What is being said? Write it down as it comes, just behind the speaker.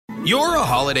You're a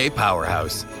holiday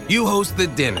powerhouse. You host the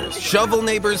dinners, shovel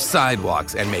neighbors'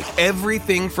 sidewalks, and make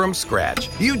everything from scratch.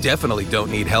 You definitely don't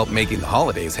need help making the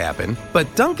holidays happen.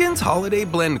 But Dunkin's Holiday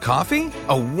Blend Coffee?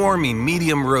 A warming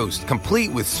medium roast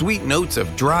complete with sweet notes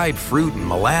of dried fruit and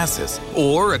molasses.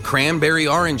 Or a cranberry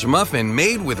orange muffin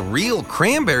made with real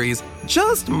cranberries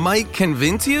just might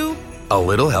convince you? A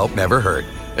little help never hurt.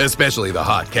 Especially the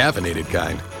hot caffeinated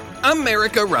kind.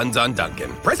 America runs on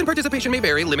Dunkin'. Price and participation may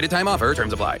vary. Limited time offer.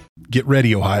 Terms apply. Get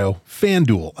ready, Ohio.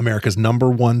 FanDuel, America's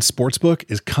 #1 sportsbook,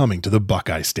 is coming to the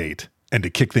Buckeye State. And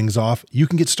to kick things off, you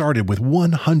can get started with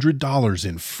 $100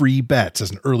 in free bets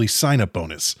as an early sign-up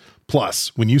bonus.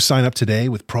 Plus, when you sign up today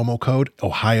with promo code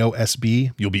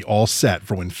OhioSB, you'll be all set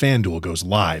for when FanDuel goes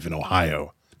live in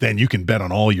Ohio. Then you can bet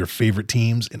on all your favorite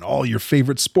teams and all your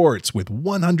favorite sports with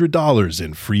 $100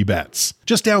 in free bets.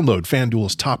 Just download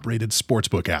FanDuel's top-rated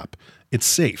sportsbook app. It's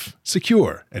safe,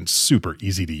 secure, and super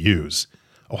easy to use.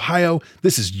 Ohio,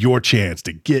 this is your chance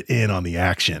to get in on the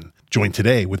action. Join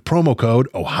today with promo code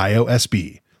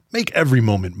OhioSB. Make every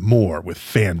moment more with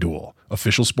FanDuel,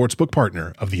 official sportsbook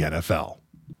partner of the NFL.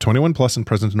 21 plus and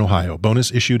present in Ohio.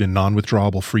 Bonus issued in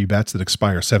non-withdrawable free bets that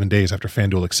expire 7 days after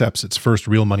FanDuel accepts its first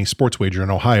real money sports wager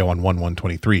in Ohio on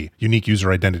 1/1/23. Unique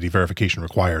user identity verification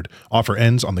required. Offer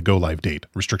ends on the go-live date.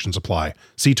 Restrictions apply.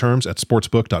 See terms at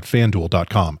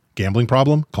sportsbook.fanduel.com. Gambling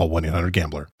problem? Call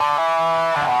 1-800-GAMBLER.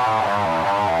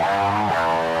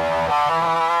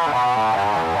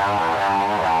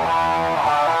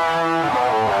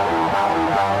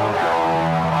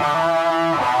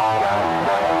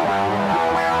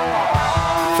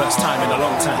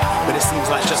 Seems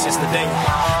like just yesterday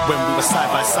when we were side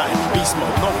by side, beast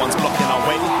mode, no one's blocking our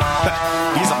way.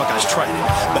 These other guys tried it,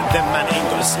 but them man ain't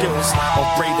got the skills of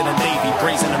Braden and Davey,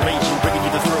 brazen and raging, bringing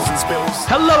you the thrills and spills.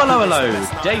 Hello.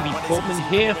 Davey Portman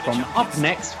here from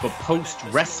upNXT for Post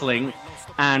Wrestling,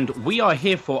 and we are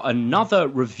here for another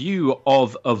review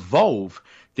of Evolve.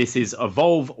 This is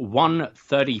Evolve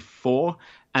 134,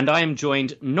 and I am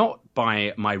joined not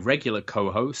by my regular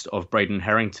co-host of Braden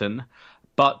Harrington,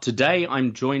 but today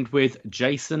I'm joined with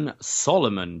Jason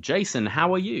Solomon. Jason,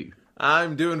 how are you?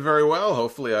 I'm doing very well.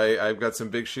 Hopefully I've got some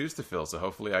big shoes to fill, so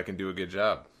hopefully I can do a good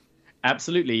job.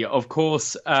 Absolutely. Of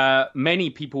course, many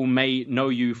people may know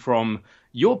you from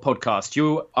your podcast.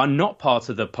 You are not part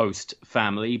of the Post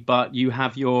family, but you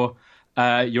have your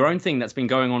own thing that's been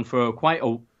going on for quite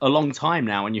a long time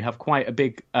now, and you have quite a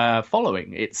big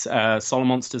following. It's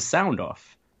Solomonster's Sound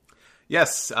Off.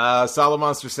 Yes,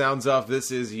 Solomonster Sounds Off.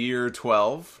 This is year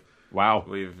 12. Wow.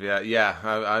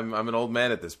 I'm an old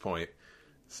man at this point.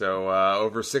 So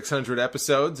over 600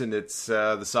 episodes, and it's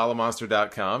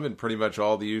thesolomonster.com and pretty much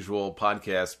all the usual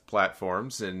podcast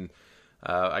platforms. And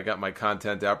I got my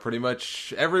content out pretty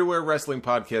much everywhere wrestling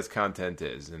podcast content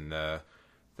is. And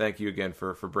thank you again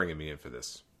for bringing me in for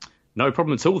this. No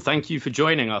problem at all. Thank you for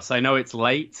joining us. I know it's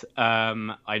late.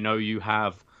 I know you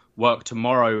have work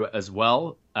tomorrow as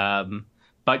well.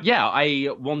 But yeah, I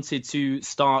wanted to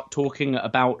start talking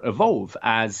about Evolve.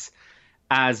 As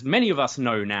many of us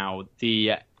know now,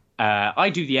 I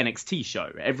do the NXT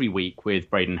show every week with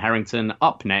Braden Harrington,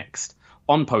 upNXT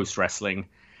on Post Wrestling,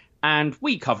 and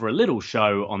we cover a little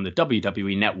show on the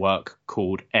WWE Network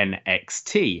called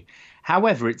NXT.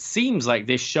 However, it seems like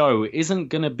this show isn't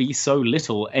going to be so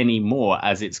little anymore,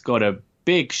 as it's got a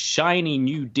big shiny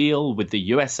new deal with the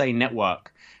USA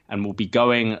Network, and will be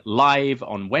going live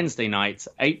on Wednesday nights,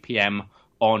 8 p.m.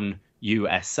 on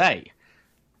USA.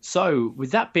 So,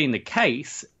 with that being the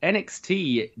case,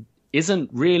 NXT isn't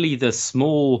really the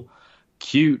small,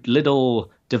 cute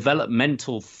little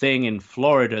developmental thing in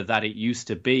Florida that it used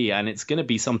to be, and it's going to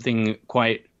be something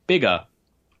quite bigger.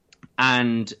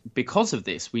 And because of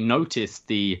this, we noticed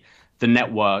the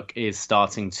network is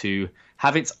starting to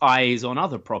have its eyes on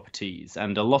other properties,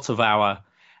 and a lot of our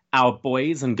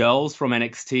boys and girls from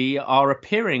NXT are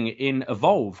appearing in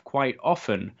Evolve quite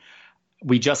often.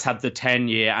 We just had the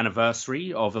 10-year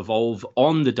anniversary of Evolve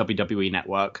on the WWE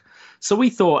Network. So we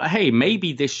thought, hey,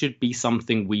 maybe this should be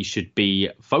something we should be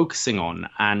focusing on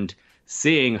and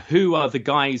seeing who are the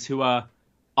guys who are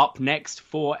up next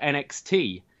for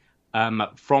NXT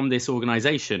from this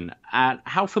organization.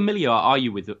 How familiar are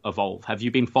you with Evolve? Have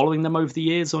you been following them over the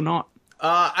years or not?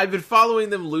 I've been following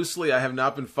them loosely. I have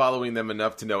not been following them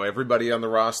enough to know everybody on the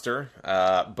roster.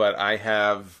 But I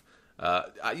have,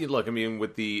 look, I mean,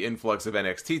 with the influx of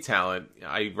NXT talent,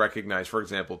 I recognize, for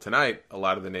example, tonight, a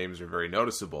lot of the names are very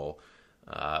noticeable.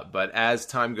 But as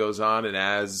time goes on and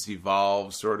as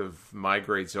Evolve sort of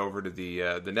migrates over to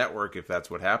the network, if that's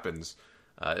what happens,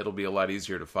 it'll be a lot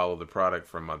easier to follow the product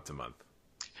from month to month.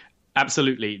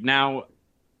 Absolutely. Now,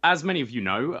 as many of you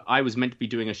know, I was meant to be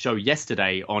doing a show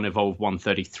yesterday on Evolve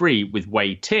 133 with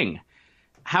Wei Ting.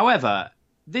 However,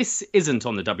 this isn't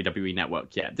on the WWE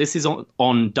Network yet. This is on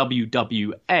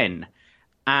WWN.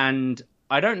 And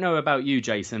I don't know about you,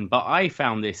 Jason, but I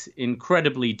found this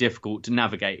incredibly difficult to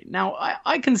navigate. Now,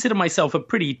 I consider myself a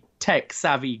pretty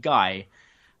tech-savvy guy.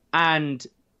 And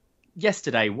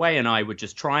yesterday, Wei and I were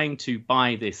just trying to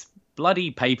buy this bloody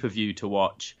pay-per-view to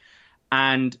watch.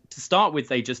 And to start with,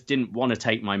 they just didn't want to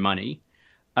take my money.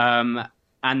 And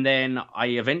then I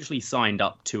eventually signed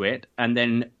up to it and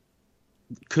then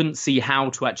couldn't see how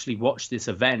to actually watch this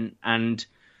event and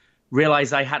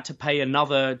realized I had to pay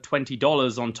another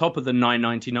 $20 on top of the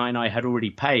 $9.99 I had already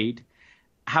paid.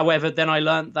 However, then I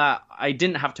learned that I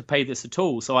didn't have to pay this at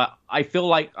all. So I feel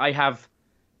like I have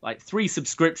like 3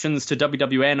 subscriptions to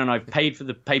WWN and I've paid for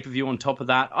the pay-per-view on top of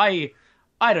that. I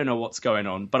don't know what's going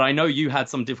on, but I know you had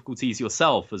some difficulties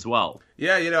yourself as well.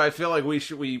 Yeah, I feel like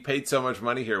we paid so much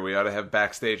money here. We ought to have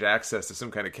backstage access to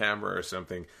some kind of camera or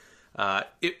something.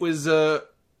 It was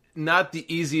not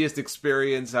the easiest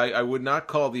experience. I would not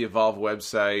call the Evolve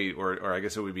website, or I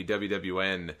guess it would be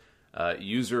WWN,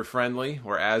 user-friendly,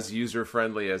 or as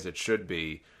user-friendly as it should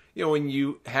be. When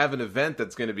you have an event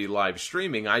that's going to be live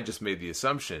streaming, I just made the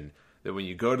assumption that when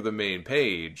you go to the main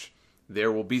page,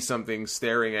 there will be something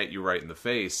staring at you right in the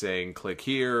face saying, click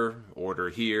here, order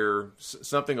here,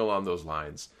 something along those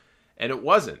lines. And it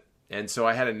wasn't. And so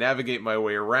I had to navigate my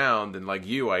way around. And like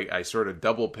you, I sort of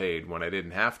double paid when I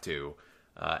didn't have to.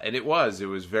 And it was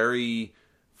very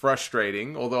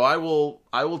frustrating. Although I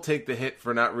will take the hit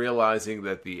for not realizing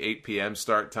that the 8 p.m.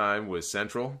 start time was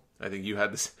Central. I think you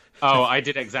had this. Oh, I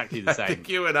did exactly the same. I think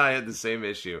you and I had the same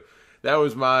issue. That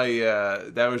was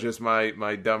just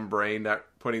my dumb brain not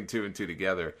putting 2 and 2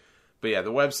 together. But yeah,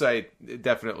 the website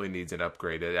definitely needs an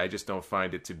upgrade. I just don't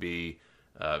find it to be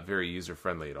very user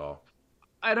friendly at all.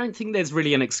 I don't think there's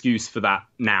really an excuse for that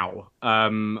now.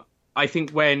 I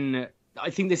think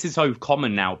this is so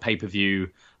common now, pay-per-view,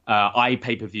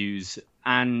 pay-per-views,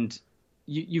 and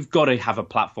you've got to have a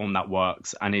platform that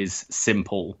works and is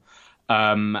simple.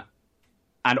 And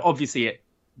obviously,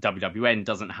 WWN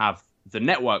doesn't have the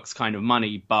network's kind of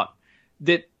money, but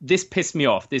this pissed me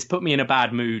off. This put me in a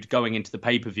bad mood going into the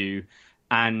pay-per-view.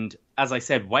 And as I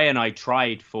said, Wei and I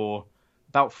tried for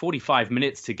about 45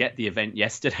 minutes to get the event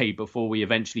yesterday before we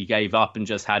eventually gave up and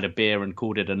just had a beer and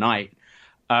called it a night.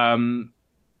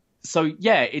 So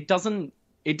yeah, it doesn't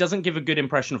give a good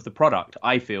impression of the product,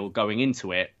 I feel, going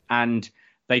into it. And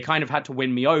they kind of had to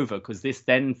win me over because this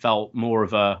then felt more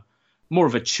of a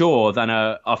chore than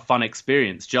a fun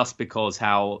experience, just because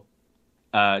how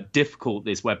difficult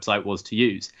this website was to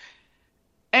use.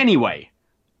 Anyway,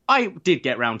 I did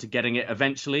get round to getting it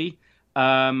eventually.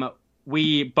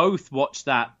 We both watched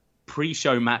that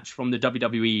pre-show match from the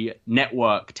WWE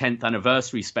Network 10th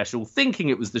anniversary special, thinking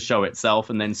it was the show itself,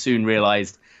 and then soon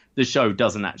realized the show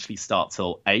doesn't actually start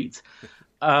till 8.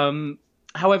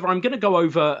 However, I'm going to go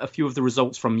over a few of the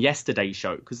results from yesterday's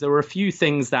show, because there were a few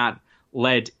things that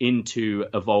led into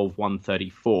Evolve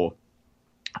 134.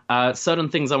 Certain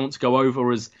things I want to go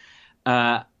over is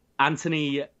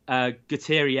Anthony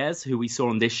Gutierrez, who we saw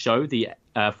on this show, the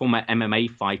former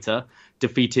MMA fighter,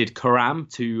 defeated Karam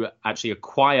to actually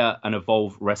acquire an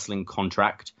Evolve Wrestling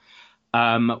contract.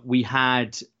 We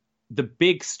had the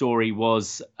big story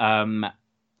was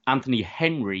Anthony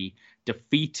Henry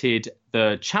defeated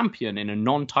the champion in a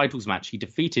non-titles match. He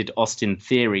defeated Austin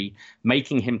Theory,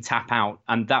 making him tap out.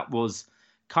 And that was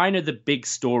kind of the big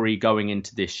story going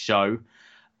into this show.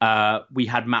 We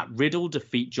had Matt Riddle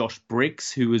defeat Josh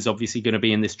Briggs, who was obviously going to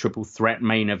be in this triple threat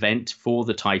main event for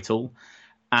the title.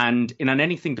 And in an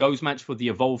anything goes match for the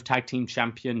Evolve Tag Team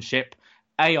Championship,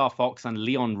 AR Fox and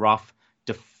Leon Ruff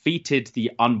defeated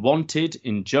the Unwanted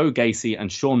in Joe Gacy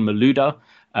and Sean Maluda.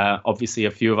 Obviously,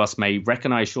 a few of us may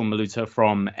recognize Sean Maluda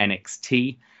from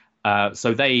NXT.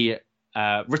 So they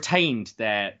retained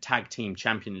their tag team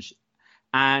championship.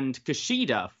 And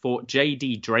Kushida fought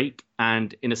JD Drake.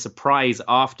 And in a surprise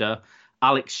after,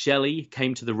 Alex Shelley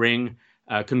came to the ring,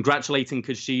 congratulating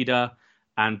Kushida,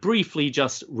 and briefly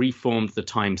just reformed the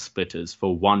Time Splitters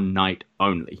for one night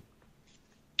only.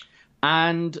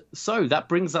 And so that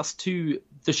brings us to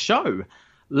the show.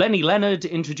 Lenny Leonard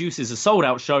introduces a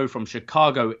sold-out show from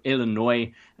Chicago,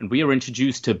 Illinois, and we are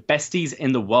introduced to besties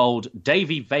in the world,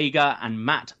 Davey Vega and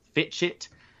Matt Fitchett,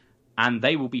 and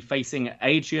they will be facing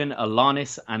Adrian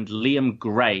Alanis and Liam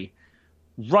Gray.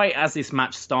 Right as this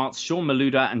match starts, Sean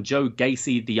Maluda and Joe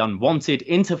Gacy, the Unwanted,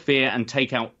 interfere and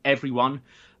take out everyone.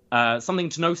 Something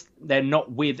to note, they're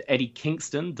not with Eddie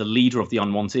Kingston, the leader of the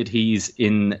Unwanted. He's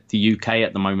in the UK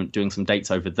at the moment doing some dates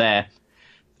over there.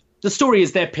 the story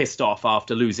is they're pissed off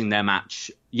after losing their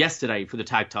match yesterday for the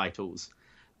tag titles.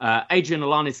 Adrian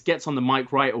Alanis gets on the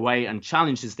mic right away and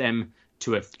challenges them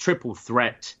to a triple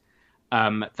threat.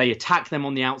 They attack them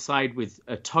on the outside with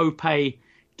a tope.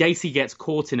 Gacy gets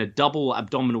caught in a double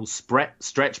abdominal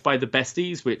stretch by the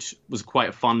Besties, which was quite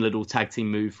a fun little tag team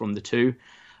move from the two.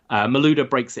 Maluda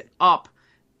breaks it up.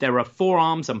 There are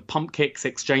forearms and pump kicks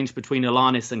exchanged between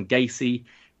Alanis and Gacy.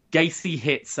 Gacy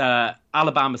hits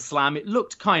Alabama Slam. It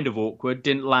looked kind of awkward,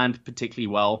 didn't land particularly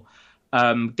well.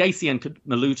 Gacy and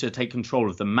Maluta take control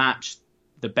of the match.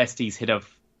 The Besties hit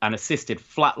an assisted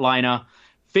flatliner.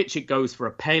 Fitchett goes for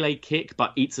a Pele kick,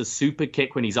 but eats a super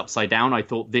kick when he's upside down. I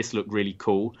thought this looked really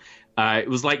cool. It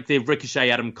was like the Ricochet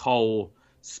Adam Cole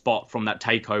spot from that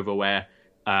takeover where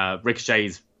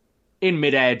Ricochet's in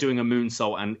midair doing a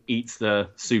moonsault and eats the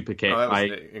super kick. Oh, that was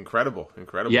an incredible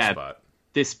spot.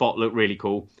 This spot looked really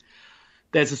cool.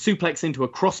 There's a suplex into a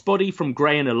crossbody from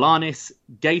Gray and Alanis.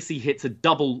 Gacy hits a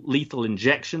double lethal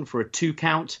injection for a 2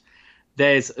 count.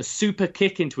 There's a super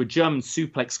kick into a German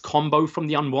suplex combo from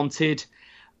the Unwanted.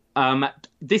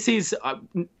 This is,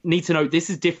 need to note, this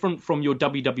is different from your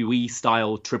WWE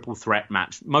style triple threat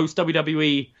match. Most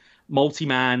WWE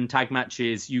multi-man tag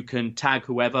matches, you can tag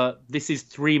whoever. This is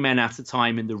 3 men at a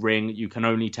time in the ring. You can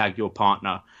only tag your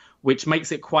partner, which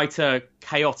makes it quite a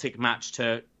chaotic match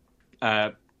to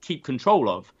keep control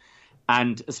of.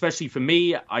 And especially for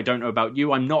me, I don't know about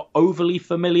you, I'm not overly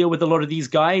familiar with a lot of these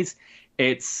guys.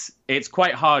 It's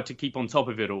quite hard to keep on top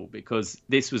of it all because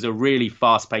this was a really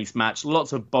fast-paced match.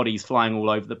 Lots of bodies flying all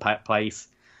over the place.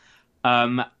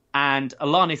 And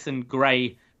Alanis and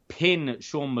Gray pin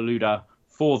Sean Maluda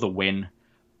for the win.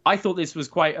 I thought this was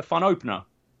quite a fun opener.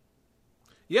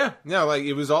 Yeah, no, like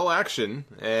it was all action,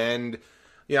 and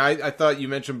yeah, I thought you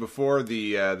mentioned before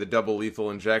the double lethal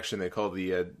injection they call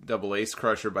the double ace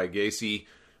crusher by Gacy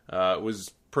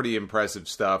was pretty impressive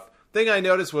stuff. Thing I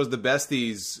noticed was the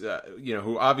Besties,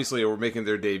 who obviously were making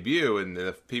their debut, and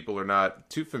if people are not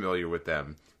too familiar with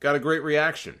them, got a great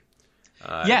reaction.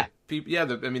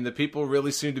 The people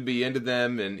really seemed to be into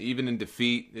them, and even in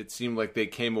defeat, it seemed like they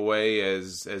came away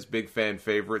as big fan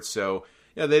favorites. So,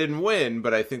 they didn't win,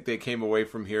 but I think they came away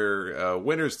from here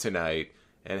winners tonight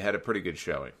and had a pretty good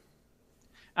showing.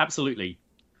 Absolutely.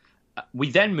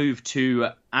 We then move to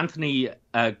Anthony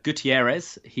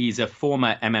Gutierrez. He's a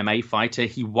former MMA fighter.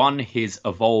 He won his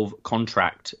Evolve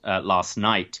contract last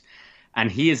night, and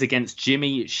he is against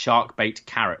Jimmy Sharkbait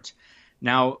Carrot.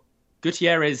 Now,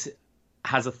 Gutierrez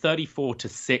has a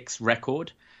 34-6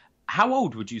 record. How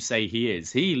old would you say he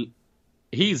is?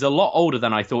 He's a lot older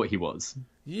than I thought he was.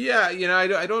 Yeah,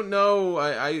 I don't know.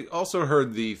 I also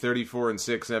heard the 34-6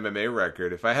 MMA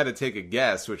record. If I had to take a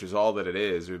guess, which is all that it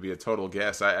is, it would be a total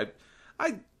guess. I'd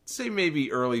say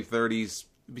maybe early 30s,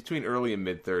 between early and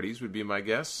mid 30s would be my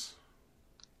guess.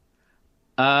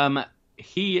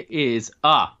 He is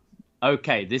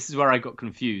okay. This is where I got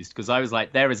confused because I was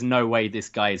like, there is no way this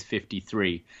guy is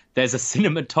 53. There's a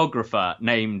cinematographer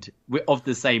of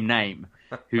the same name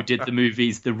who did the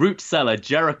movies The Root Cellar,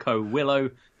 Jericho, Willow,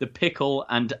 The Pickle,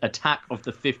 and Attack of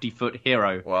the 50-Foot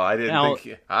Hero. Well, I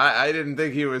didn't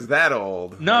think he was that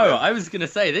old. No, I was going to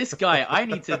say this guy. I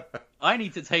need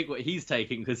to take what he's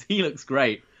taking because he looks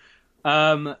great.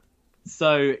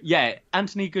 So yeah,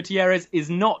 Anthony Gutierrez is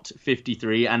not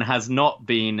 53 and has not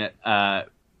been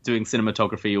doing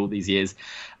cinematography all these years.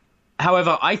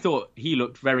 However, I thought he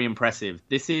looked very impressive.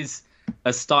 This is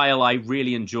a style I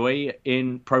really enjoy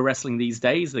in pro wrestling these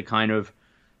days, the kind of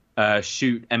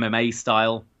shoot MMA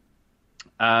style.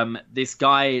 This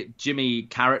guy, Jimmy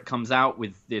Carrot, comes out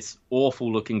with this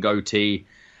awful looking goatee.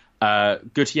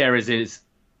 Gutierrez is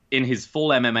in his full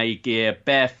MMA gear,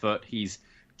 barefoot. He's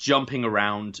jumping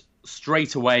around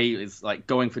straight away. Is like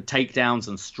going for takedowns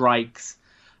and strikes.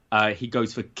 He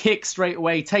goes for kicks straight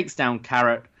away, takes down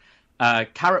Carrot.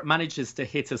 Carrot manages to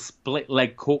hit a split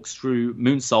leg corkscrew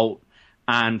moonsault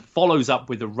and follows up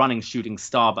with a running shooting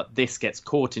star, but this gets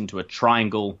caught into a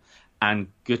triangle and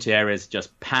Gutierrez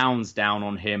just pounds down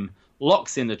on him,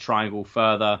 locks in the triangle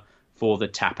further for the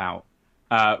tap out.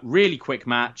 Really quick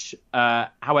match,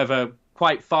 however,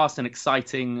 quite fast and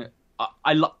exciting.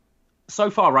 So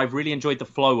far, I've really enjoyed the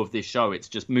flow of this show. It's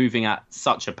just moving at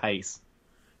such a pace.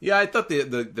 Yeah, I thought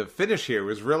the finish here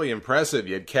was really impressive.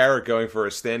 You had Carrot going for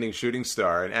a standing shooting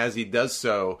star, and as he does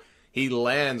so, he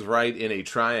lands right in a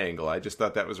triangle. I just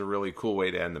thought that was a really cool way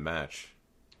to end the match.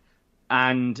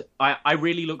 And I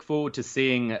really look forward to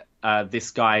seeing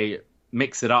this guy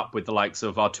mix it up with the likes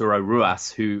of Arturo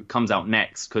Ruas, who comes out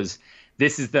next, because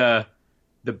this is the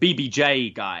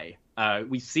BBJ guy.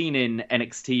 We've seen in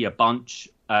NXT a bunch.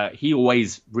 He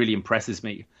always really impresses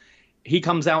me. He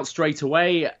comes out straight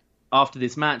away. after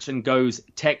this match and goes,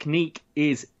 "Technique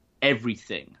is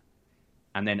everything."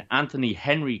 And then Anthony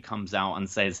Henry comes out and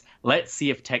says, "Let's see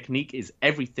if technique is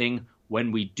everything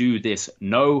when we do this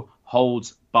no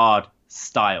holds barred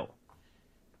style."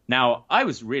 Now, I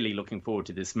was really looking forward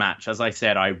to this match. As I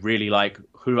said, I really like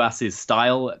Ruas's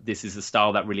style. This is a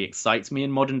style that really excites me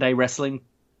in modern day wrestling.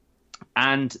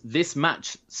 And this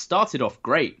match started off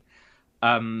great.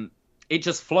 It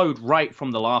just flowed right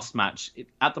from the last match.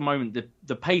 At the moment,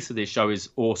 the pace of this show is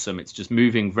awesome. It's just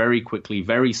moving very quickly,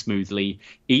 very smoothly.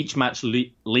 Each match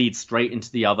leads straight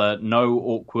into the other. No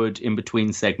awkward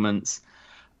in-between segments.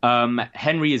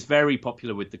 Henry is very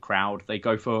popular with the crowd. They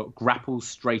go for grapples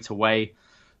straight away.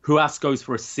 Ruas goes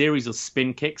for a series of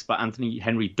spin kicks, but Anthony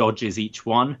Henry dodges each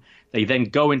one. They then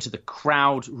go into the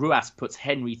crowd. Ruas puts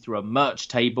Henry through a merch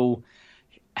table.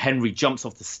 Henry jumps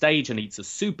off the stage and eats a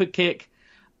super kick.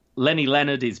 Lenny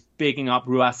Leonard is bigging up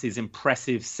Ruas's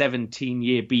impressive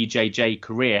 17-year BJJ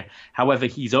career. However,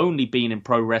 he's only been in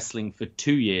pro wrestling for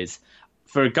 2 years.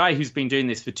 For a guy who's been doing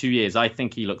this for 2 years, I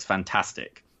think he looks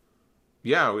fantastic.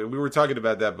 Yeah, we were talking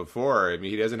about that before. I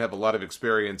mean, he doesn't have a lot of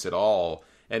experience at all.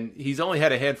 And he's only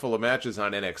had a handful of matches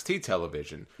on NXT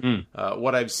television.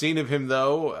 What I've seen of him,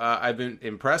 though, I've been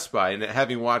impressed by. And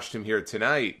having watched him here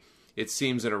tonight, it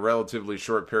seems in a relatively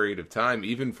short period of time,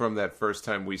 even from that first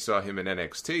time we saw him in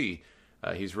NXT,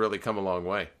 he's really come a long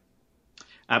way.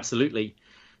 Absolutely.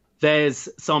 There's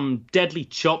some deadly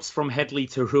chops from Headley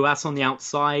to Ruas on the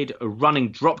outside, a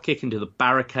running dropkick into the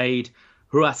barricade.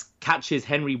 Ruas catches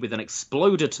Henry with an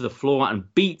exploder to the floor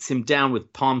and beats him down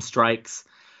with palm strikes.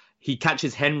 He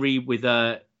catches Henry with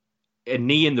a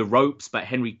knee in the ropes, but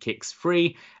Henry kicks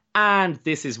free. And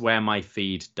this is where my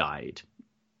feed died.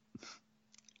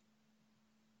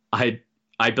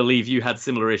 I believe you had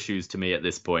similar issues to me at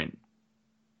this point.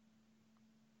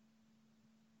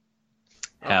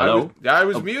 Hello? I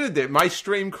was muted. My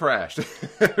stream crashed.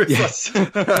 Yes.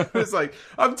 I was like,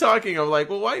 I'm talking. I'm like,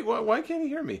 well, why can't you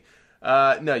hear me?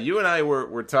 No, you and I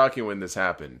were talking when this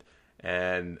happened.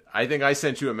 And I think I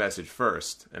sent you a message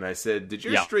first. And I said, did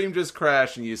your stream just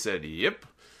crash? And you said, yep.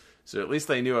 So at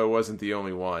least I knew I wasn't the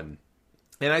only one.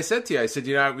 And I said to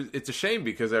you, it's a shame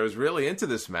because I was really into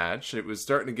this match. It was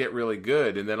starting to get really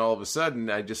good. And then all of a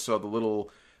sudden, I just saw the little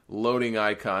loading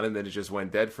icon, and then it just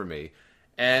went dead for me.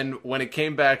 And when it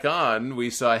came back on,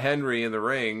 we saw Henry in the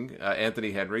ring,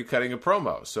 Anthony Henry, cutting a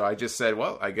promo. So I just said,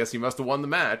 well, I guess he must have won the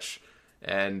match.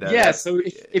 And so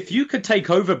if you could take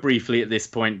over briefly at this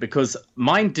point, because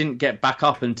mine didn't get back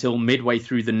up until midway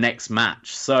through the next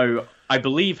match. So I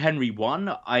believe Henry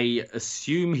won. I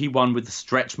assume he won with the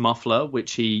stretch muffler,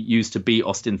 which he used to beat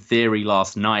Austin Theory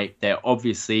last night. They're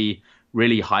obviously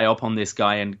really high up on this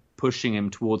guy and pushing him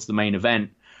towards the main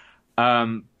event.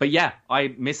 But yeah,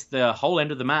 I missed the whole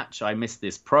end of the match. I missed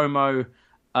this promo.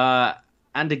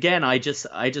 And again, I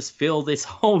just feel this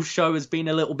whole show has been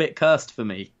a little bit cursed for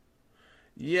me.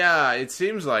 Yeah, it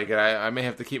seems like it. I may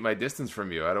have to keep my distance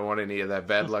from you. I don't want any of that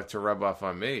bad luck to rub off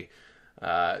on me.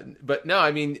 But no,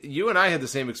 I mean, you and I had the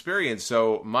same experience.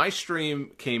 So my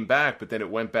stream came back, but then it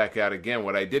went back out again.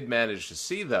 What I did manage to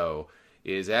see, though,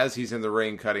 is as he's in the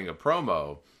ring cutting a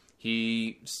promo,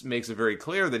 he makes it very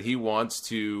clear that he wants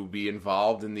to be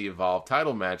involved in the Evolve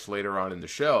title match later on in the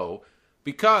show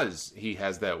because he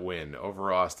has that win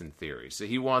over Austin Theory. So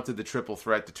he wanted the triple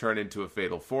threat to turn into a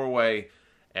fatal four-way.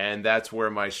 And that's where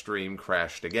my stream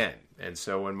crashed again. And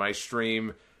so when my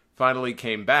stream finally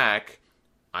came back,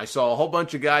 I saw a whole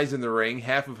bunch of guys in the ring,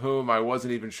 half of whom I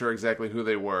wasn't even sure exactly who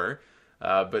they were.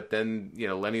 But then,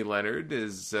 Lenny Leonard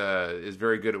is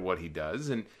very good at what he does.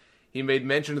 And he made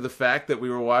mention of the fact that we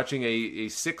were watching a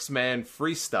six-man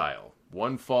freestyle,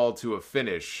 one fall to a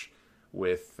finish,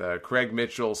 with Craig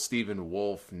Mitchell, Stephen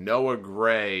Wolf, Noah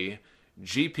Gray,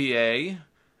 GPA,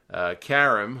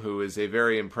 Karam, who is a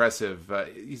very impressive,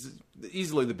 he's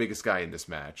easily the biggest guy in this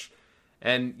match.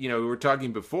 And, we were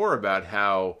talking before about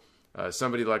how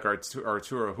somebody like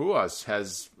Arturo Ruas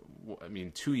has,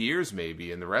 2 years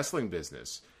maybe in the wrestling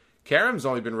business. Karam's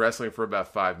only been wrestling for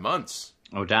about 5 months.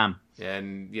 Oh, damn.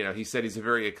 And, he said he's a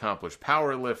very accomplished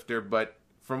power lifter, but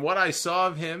from what I saw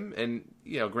of him, and,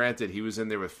 granted, he was in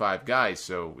there with 5 guys,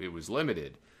 so it was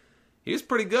limited. He was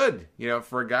pretty good,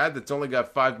 for a guy that's only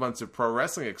got 5 months of pro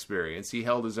wrestling experience. He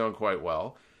held his own quite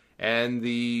well. And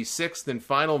the sixth and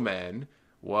final man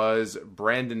was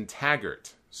Brandon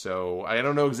Taggart. So I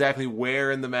don't know exactly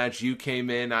where in the match you came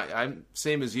in. I'm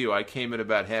same as you. I came in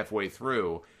about halfway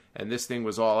through, and this thing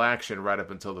was all action right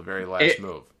up until the very last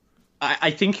move.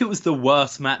 I think it was the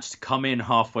worst match to come in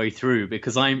halfway through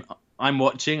because I'm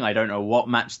watching. I don't know what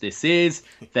match this is.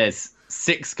 There's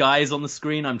 6 guys on the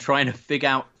screen. I'm trying to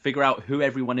figure out who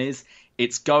everyone is.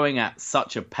 It's going at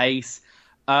such a pace.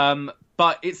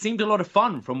 But it seemed a lot of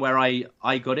fun from where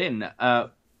I got in.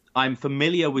 I'm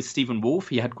familiar with Stephen Wolf.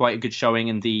 He had quite a good showing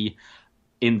in the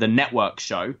network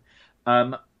show.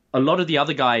 A lot of the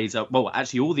other guys,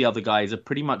 actually all the other guys are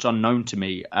pretty much unknown to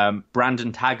me.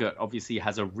 Brandon Taggart obviously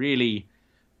has a really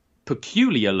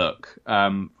peculiar look.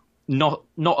 Not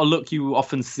a look you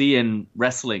often see in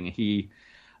wrestling. He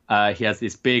has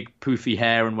this big poofy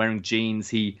hair and wearing jeans.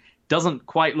 He doesn't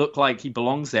quite look like he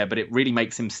belongs there, but it really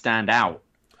makes him stand out.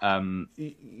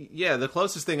 Yeah, the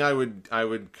closest thing I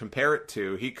would compare it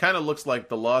to, he kind of looks like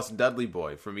the Lost Dudley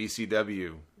Boy from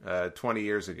ECW 20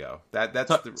 years ago.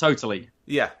 Totally.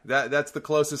 Yeah, that's the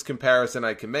closest comparison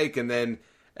I can make. And then,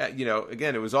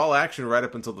 again, it was all action right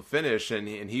up until the finish, and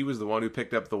he was the one who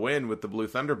picked up the win with the Blue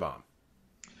Thunder Bomb.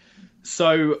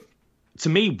 So, to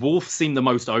me, Wolf seemed the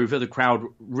most over. The crowd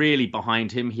really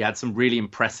behind him. He had some really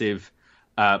impressive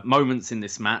moments in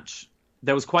this match.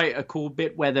 There was quite a cool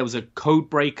bit where there was a code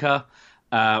breaker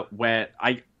where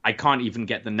I can't even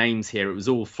get the names here. It was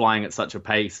all flying at such a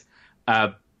pace.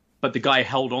 But the guy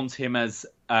held on to him as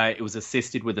it was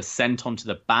assisted with a sent onto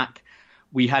the back.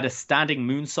 We had a standing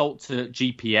moonsault to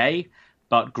GPA,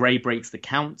 but Gray breaks the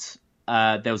count.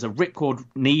 There was a ripcord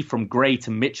knee from Gray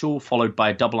to Mitchell, followed by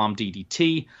a double arm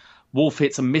DDT. Wolf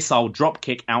hits a missile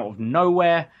dropkick out of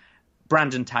nowhere.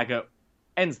 Brandon Taggart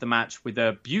ends the match with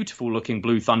a beautiful looking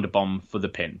Blue Thunder Bomb for the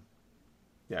pin.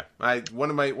 Yeah, one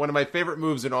of my favorite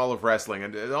moves in all of wrestling,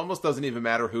 and it almost doesn't even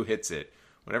matter who hits it.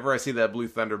 Whenever I see that Blue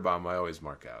Thunder Bomb, I always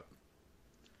mark out.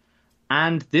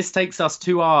 And this takes us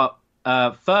to our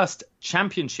first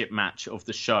championship match of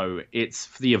the show. It's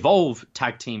for the Evolve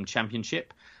Tag Team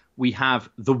Championship. We have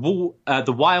the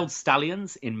Wild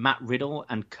Stallions in Matt Riddle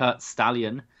and Kurt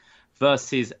Stallion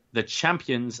versus the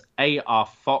champions AR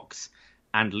Fox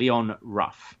and Leon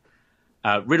Ruff.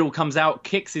 Riddle comes out,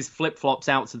 kicks his flip-flops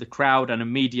out to the crowd, and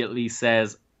immediately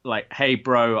says, hey,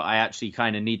 bro, I actually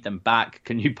kind of need them back.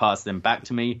 Can you pass them back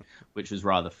to me? Which was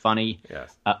rather funny.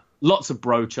 Yes. Lots of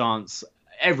bro chants.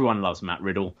 Everyone loves Matt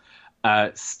Riddle.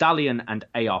 Stallion and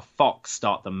AR Fox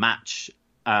start the match.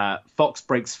 Fox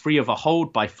breaks free of a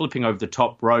hold by flipping over the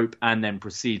top rope and then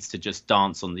proceeds to just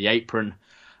dance on the apron.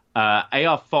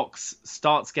 AR Fox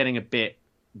starts getting a bit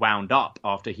wound up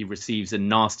after he receives a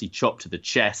nasty chop to the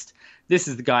chest. This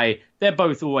is the guy, they're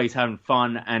both always having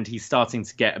fun, and he's starting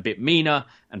to get a bit meaner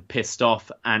and pissed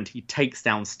off, and he takes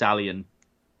down Stallion.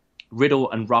 Riddle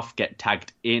and Ruff get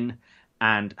tagged in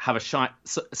and have a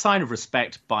sign of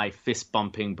respect by fist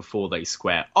bumping before they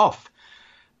square off.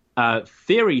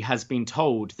 Theory has been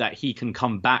told that he can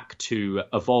come back to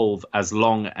Evolve as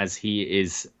long as he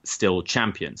is still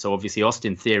champion. So obviously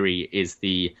Austin Theory is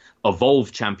the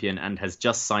Evolve champion and has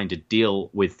just signed a deal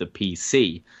with the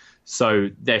PC. So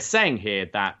they're saying here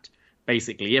that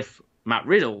basically if Matt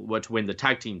Riddle were to win the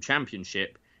tag team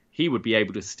championship, he would be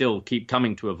able to still keep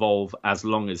coming to Evolve as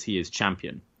long as he is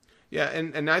champion. Yeah,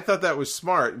 and I thought that was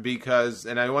smart because,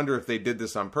 and I wonder if they did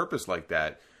this on purpose like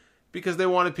that, because they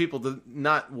wanted people to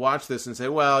not watch this and say,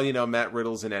 well, Matt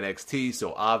Riddle's in NXT,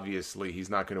 so obviously he's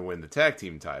not going to win the tag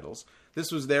team titles.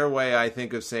 This was their way, I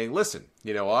think, of saying, listen,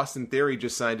 Austin Theory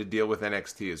just signed a deal with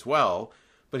NXT as well,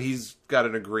 but he's got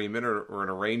an agreement or an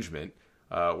arrangement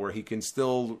where he can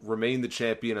still remain the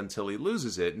champion until he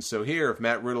loses it. And so here, if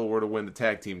Matt Riddle were to win the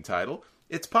tag team title,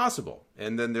 it's possible.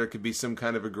 And then there could be some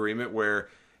kind of agreement where,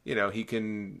 he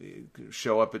can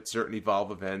show up at certain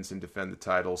Evolve events and defend the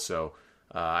title. So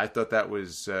I thought that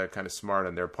was kind of smart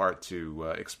on their part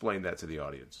to explain that to the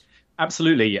audience.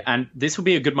 Absolutely. And this would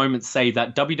be a good moment to say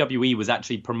that WWE was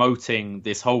actually promoting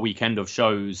this whole weekend of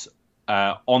shows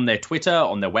on their Twitter,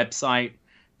 on their website.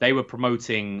 They were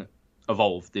promoting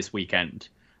Evolve this weekend,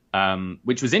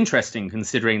 which was interesting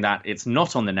considering that it's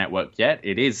not on the network yet.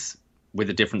 It is with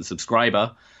a different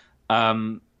subscriber.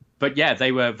 But yeah,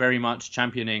 they were very much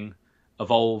championing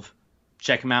Evolve.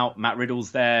 Check them out. Matt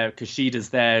Riddle's there. Kushida's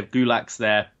there. Gulak's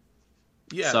there.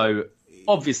 Yeah. So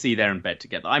obviously they're in bed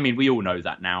together. I mean, we all know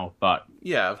that now, but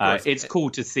yeah, of course. It's cool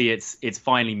to see it's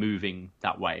finally moving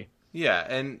that way. Yeah,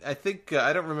 and I think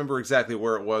I don't remember exactly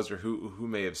where it was or who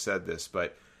may have said this,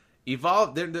 but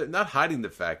Evolve, they're not hiding the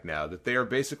fact now that they are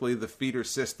basically the feeder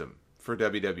system for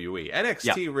WWE.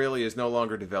 NXT really is no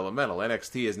longer developmental.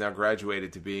 NXT has now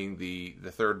graduated to being the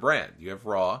third brand. You have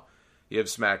Raw, you have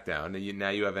SmackDown, and now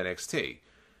you have NXT.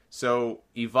 So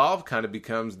Evolve kind of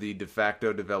becomes the de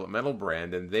facto developmental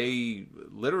brand, and they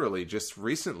literally just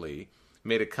recently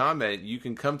made a comment, you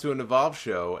can come to an Evolve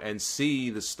show and see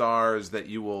the stars that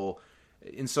you will,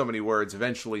 in so many words,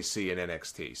 eventually see in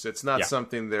NXT. So it's not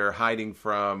something they're hiding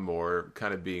from or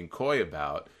kind of being coy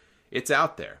about. it's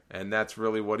out there. And that's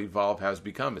really what Evolve has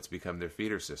become. It's become their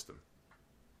feeder system.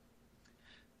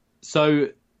 So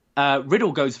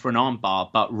Riddle goes for an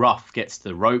armbar, but Ruff gets to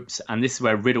the ropes. And this is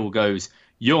where Riddle goes,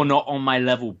 "You're not on my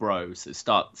level, bro." So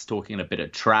starts talking a bit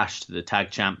of trash to the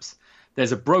tag champs.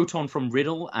 There's a Broton from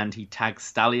Riddle, and he tags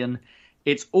Stallion.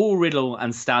 It's all Riddle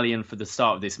and Stallion for the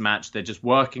start of this match. They're just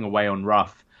working away on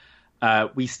Ruff.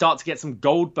 We start to get some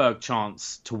Goldberg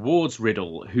chants towards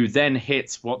Riddle, who then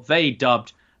hits what they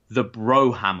dubbed the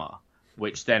Bro Hammer,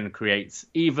 which then creates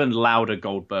even louder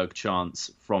Goldberg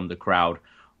chants from the crowd.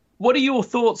 What are your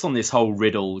thoughts on this whole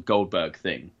Riddle-Goldberg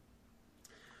thing?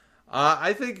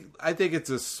 I think it's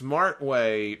a smart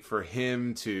way for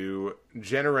him to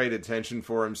generate attention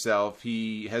for himself.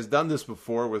 He has done this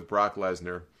before with Brock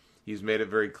Lesnar. He's made it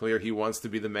very clear he wants to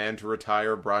be the man to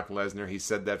retire Brock Lesnar. He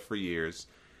said that for years.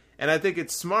 And I think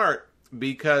it's smart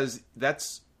because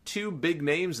that's two big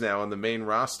names now on the main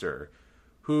roster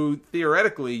who,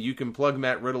 theoretically, you can plug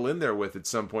Matt Riddle in there with at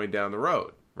some point down the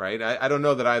road, right? I don't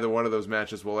know that either one of those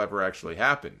matches will ever actually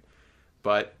happen.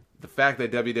 But the fact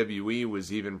that WWE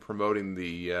was even promoting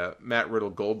the Matt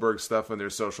Riddle-Goldberg stuff on their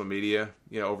social media,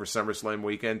 over SummerSlam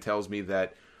weekend tells me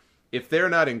that if they're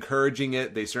not encouraging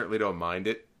it, they certainly don't mind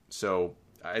it. So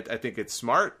I think it's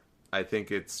smart. I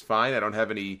think it's fine. I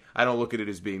don't look at it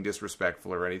as being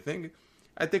disrespectful or anything.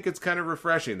 I think it's kind of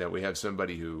refreshing that we have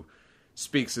somebody who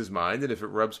speaks his mind, and if it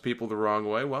rubs people the wrong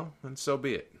way, well, then so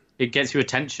be it. It gets you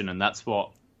attention, and that's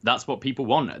what people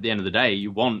want at the end of the day.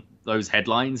 You want those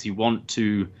headlines. You want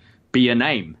to be a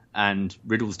name, and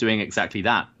Riddle's doing exactly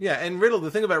that. Yeah, and Riddle,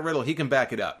 the thing about Riddle, he can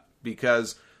back it up,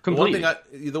 because completely.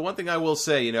 The one thing I will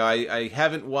say, I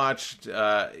haven't watched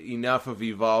enough of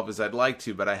Evolve as I'd like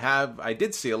to, but I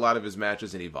did see a lot of his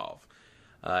matches in Evolve,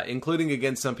 including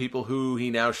against some people who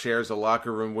he now shares a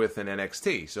locker room with in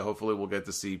NXT. So hopefully we'll get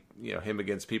to see him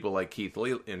against people like Keith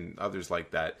Lee and others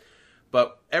like that.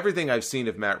 But everything I've seen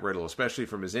of Matt Riddle, especially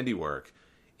from his indie work,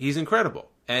 he's incredible.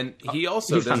 And he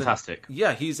also he's fantastic.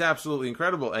 Yeah, he's absolutely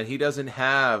incredible. And he doesn't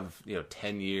have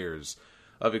 10 years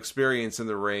of experience in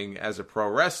the ring as a pro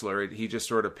wrestler. He just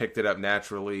sort of picked it up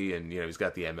naturally, and he's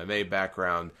got the MMA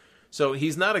background. So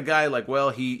he's not a guy like,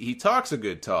 he talks a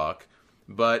good talk,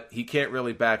 but he can't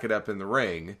really back it up in the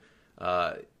ring.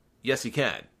 Yes, he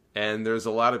can. And there's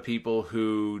a lot of people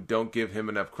who don't give him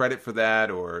enough credit for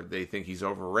that, or they think he's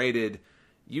overrated.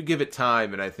 You give it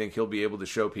time, and I think he'll be able to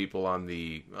show people on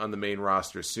the main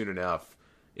roster soon enough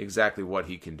exactly what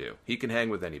he can do. He can hang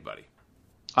with anybody.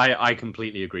 I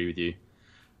completely agree with you.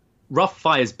 Ruff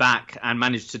fires back and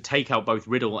managed to take out both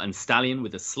Riddle and Stallion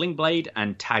with a sling blade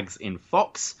and tags in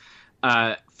Fox.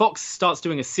 Fox starts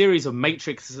doing a series of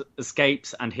Matrix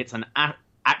escapes and hits an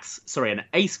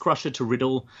ace crusher to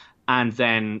Riddle, and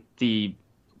then the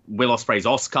Will Ospreay's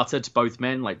Os cutter to both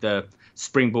men, like the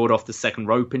springboard off the second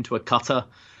rope into a cutter.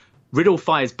 Riddle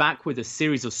fires back with a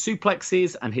series of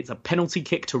suplexes and hits a penalty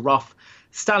kick to Ruff.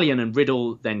 Stallion and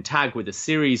Riddle then tag with a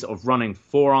series of running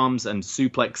forearms and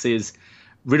suplexes.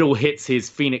 Riddle hits his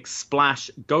Phoenix Splash,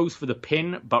 goes for the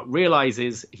pin, but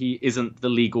realizes he isn't the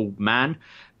legal man.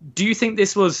 Do you think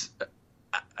this was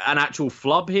an actual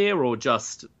flub here, or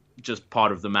just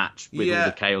part of the match with all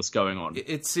the chaos going on?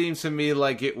 It seems to me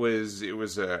like it was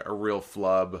a real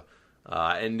flub,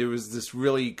 and there was this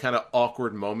really kind of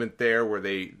awkward moment there where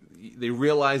they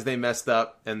realized they messed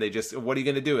up, and they just, what are you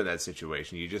going to do in that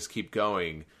situation? You just keep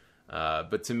going.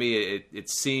 But to me, it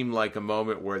seemed like a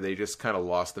moment where they just kind of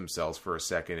lost themselves for a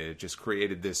second, and it just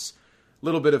created this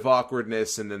little bit of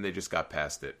awkwardness, and then they just got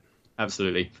past it.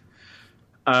 Absolutely.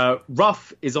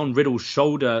 Ruff is on Riddle's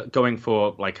shoulder going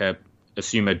for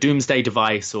assume a Doomsday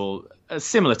device or a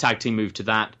similar tag team move to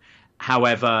that.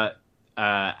 However,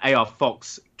 AR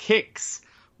Fox kicks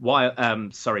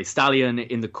Stallion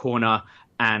in the corner,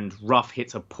 and Ruff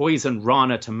hits a poison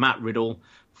Rana to Matt Riddle,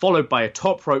 followed by a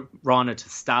top rope Rana to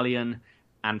Stallion,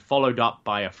 and followed up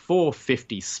by a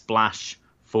 450 splash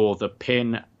for the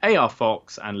pin. AR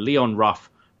Fox and Leon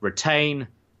Ruff retain.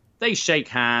 They shake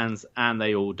hands, and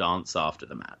they all dance after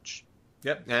the match.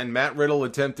 Yep, and Matt Riddle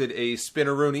attempted a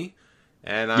spinneroonie,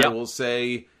 and I will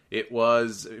say it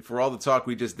was, for all the talk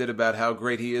we just did about how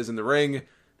great he is in the ring,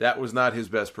 that was not his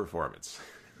best performance.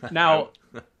 Now,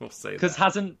 we'll say because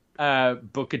hasn't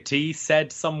Booker T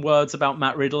said some words about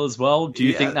Matt Riddle as well? Do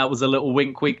you think that was a little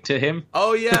wink to him?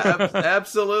 Oh yeah,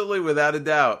 absolutely, without a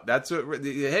doubt. That's what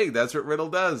Riddle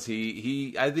does.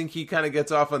 I think he kind of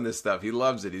gets off on this stuff. He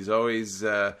loves it. He's always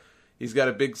he's got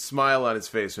a big smile on his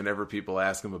face whenever people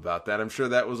ask him about that. I'm sure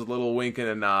that was a little wink and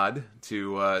a nod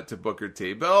to Booker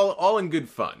T, but all in good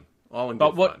fun.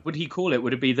 But what would he call it?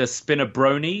 Would it be the spinner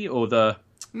brony or the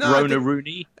Brona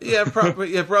Rooney? Yeah,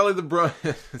 probably the Bro.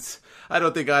 I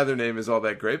don't think either name is all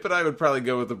that great, but I would probably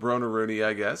go with the Brona Rooney,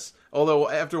 I guess. Although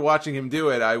after watching him do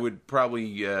it, I would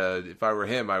probably, if I were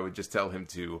him, I would just tell him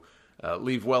to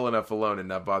leave well enough alone and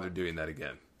not bother doing that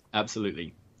again.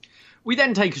 Absolutely. We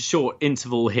then take a short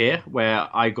interval here where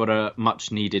I got a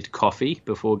much-needed coffee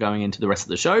before going into the rest of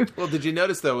the show. Well, did you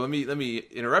notice, though, let me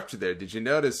interrupt you there. Did you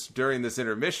notice during this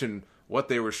intermission what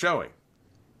they were showing?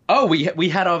 Oh, we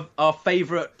had our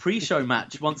favourite pre-show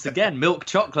match once again, Milk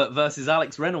Chocolate versus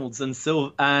Alex Reynolds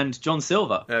and John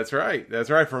Silver. That's right.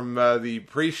 From the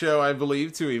pre-show, I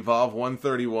believe, to Evolve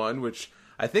 131, which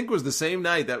I think was the same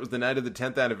night. That was the night of the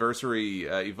 10th anniversary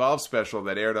Evolve special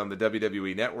that aired on the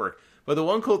WWE Network. But the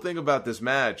one cool thing about this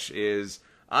match is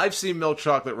I've seen Milk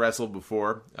Chocolate wrestle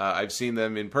before. I've seen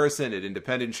them in person at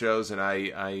independent shows, and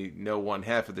I know one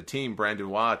half of the team, Brandon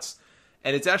Watts.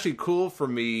 And it's actually cool for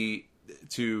me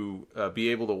to be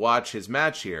able to watch his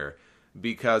match here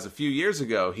because a few years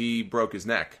ago he broke his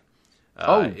neck.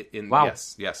 Wow.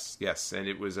 Yes. And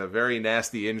it was a very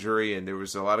nasty injury, and there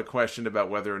was a lot of question about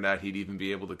whether or not he'd even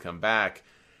be able to come back.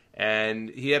 And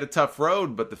he had a tough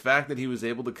road, but the fact that he was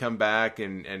able to come back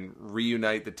and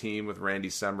reunite the team with Randy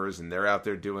Summers, and they're out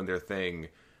there doing their thing,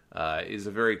 is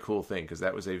a very cool thing, because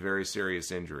that was a very serious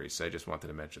injury. So I just wanted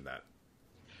to mention that.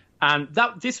 And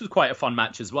this was quite a fun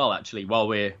match as well, actually, while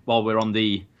we're on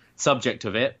the subject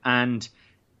of it, and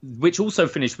which also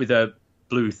finished with a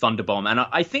Blue Thunderbomb. And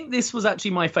I think this was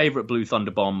actually my favorite Blue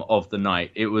Thunderbomb of the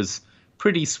night. It was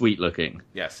pretty sweet looking.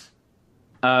 Yes.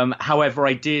 However,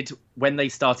 I did, when they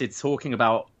started talking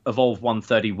about Evolve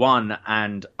 131,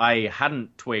 and I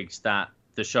hadn't twigged that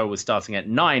the show was starting at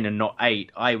 9 and not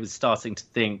 8, I was starting to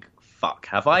think, fuck,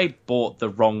 have I bought the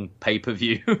wrong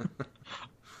pay-per-view?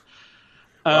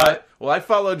 Well, I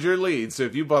followed your lead, so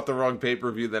if you bought the wrong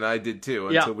pay-per-view, then I did too,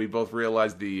 until we both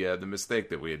realized the mistake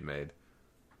that we had made.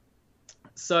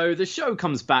 So the show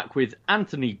comes back with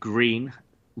Anthony Green,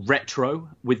 retro,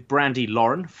 with Brandi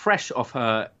Lauren, fresh off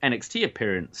her NXT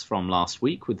appearance from last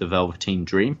week with the Velveteen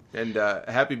Dream. And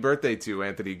happy birthday to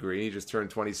Anthony Green. He just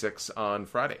turned 26 on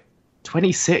Friday.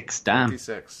 26, damn.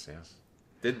 26, yes.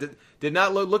 Did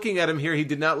not looking at him here, he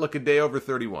did not look a day over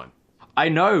 31. I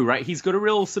know, right? He's got a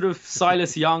real sort of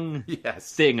Silas Young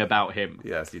thing about him.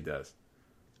 Yes, he does.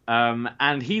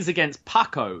 And he's against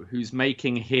Paco, who's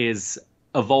making his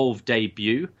Evolve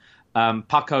debut.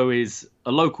 Paco is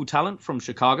a local talent from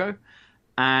Chicago,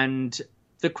 and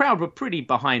the crowd were pretty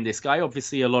behind this guy.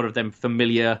 Obviously, a lot of them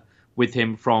familiar with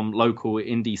him from local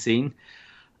indie scene.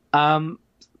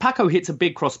 Paco hits a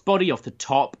big crossbody off the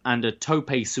top and a tope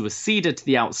suicida to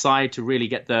the outside to really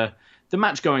get the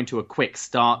match going to a quick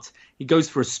start. He goes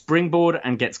for a springboard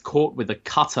and gets caught with a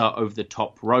cutter over the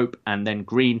top rope, and then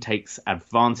Green takes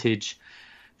advantage.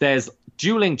 There's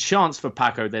dueling chants for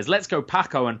Paco. There's "Let's go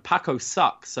Paco" and "Paco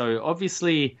sucks." So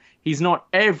obviously he's not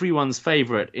everyone's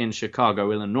favorite in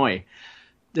Chicago, Illinois.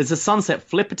 There's a sunset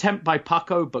flip attempt by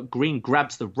Paco, but Green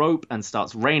grabs the rope and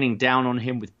starts raining down on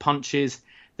him with punches.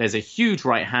 There's a huge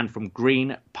right hand from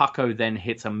Green. Paco then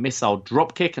hits a missile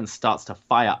dropkick and starts to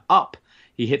fire up.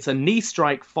 He hits a knee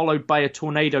strike followed by a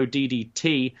tornado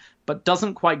DDT, but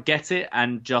doesn't quite get it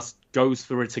and just goes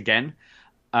for it again.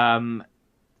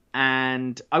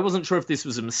 And I wasn't sure if this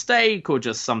was a mistake or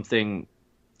just something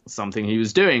he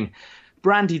was doing.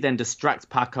 Brandi then distracts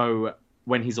Paco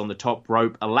when he's on the top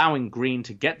rope, allowing Green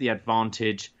to get the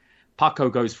advantage. Paco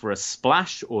goes for a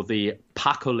splash, or the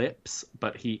Pacolypse,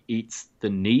 but he eats the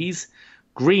knees.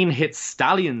 Green hits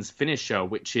Stallion's finisher,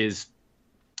 which is,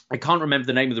 I can't remember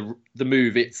the name of the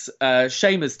move. It's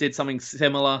Sheamus did something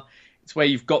similar. It's where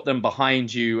you've got them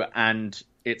behind you and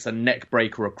it's a neck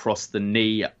breaker across the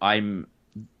knee.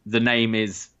 The name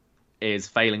is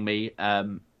failing me.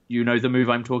 You know the move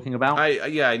I'm talking about?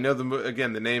 I know the move.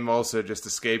 Again, the name also just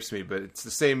escapes me, but it's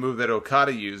the same move that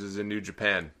Okada uses in New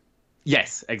Japan.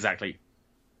 Yes, exactly.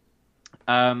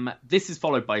 This is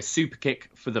followed by a super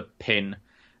kick for the pin,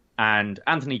 and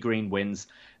Anthony Green wins.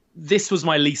 This was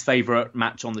my least favorite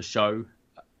match on the show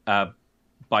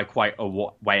by quite a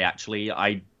way, actually.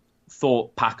 I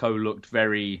thought Paco looked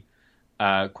very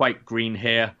quite green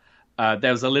here.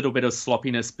 There was a little bit of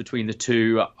sloppiness between the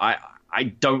two.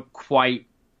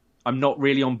 I'm not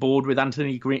really on board with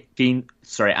Anthony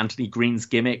Green's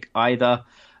gimmick either.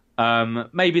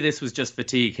 Maybe this was just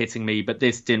fatigue hitting me, but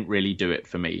this didn't really do it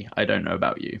for me. I don't know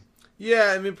about you.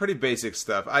 Yeah, I mean, pretty basic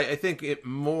stuff. I think it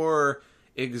more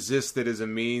existed as a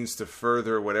means to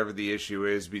further whatever the issue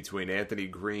is between Anthony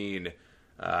Green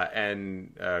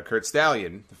and Kurt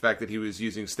Stallion. The fact that he was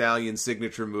using Stallion's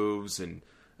signature moves, and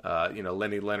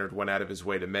Lenny Leonard went out of his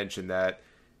way to mention that.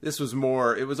 This was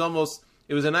more. It was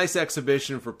was a nice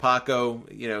exhibition for Paco.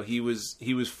 You know, he was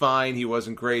fine. He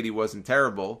wasn't great. He wasn't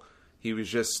terrible. He was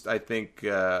just, I think,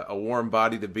 a warm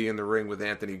body to be in the ring with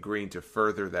Anthony Green to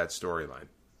further that storyline.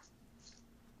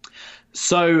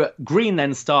 So Green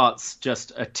then starts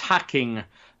just attacking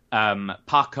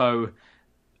Paco.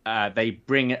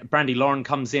 Brandy Lauren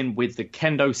comes in with the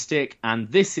kendo stick, and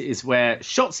this is where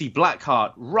Shotzi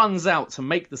Blackheart runs out to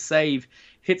make the save,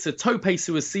 hits a tope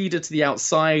suicida to the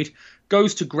outside,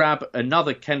 goes to grab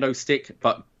another kendo stick,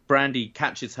 but Brandy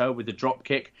catches her with a drop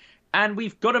kick, and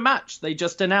we've got a match. They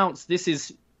just announced this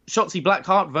is Shotzi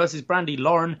Blackheart versus Brandy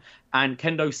Lauren, and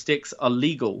kendo sticks are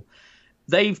legal.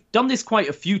 They've done this quite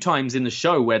a few times in the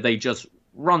show where they just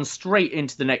run straight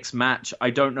into the next match. I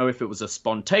don't know if it was a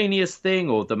spontaneous thing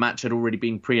or the match had already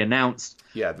been pre-announced.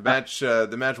 Yeah, the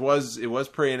match was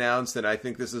pre-announced, and I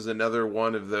think this is another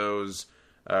one of those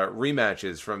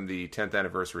rematches from the 10th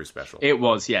anniversary special. It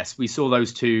was, yes. We saw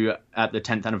those two at the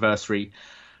 10th anniversary.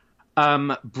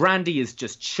 Brandy is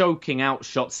just choking out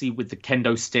Shotzi with the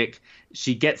kendo stick.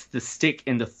 She gets the stick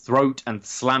in the throat and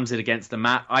slams it against the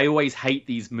mat. I always hate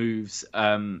these moves.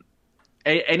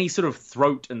 Any sort of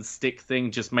throat and stick thing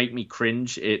just make me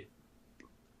cringe.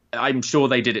 I'm sure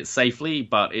they did it safely,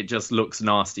 but it just looks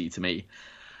nasty to me.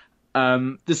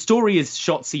 The story is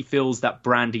Shotzi feels that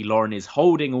Brandy Lauren is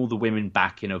holding all the women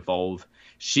back in Evolve.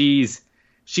 She's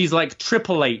like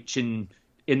Triple H in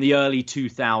the early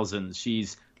 2000s.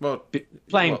 She's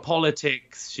playing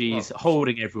politics. She's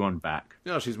holding everyone back.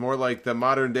 No, she's more like the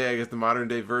modern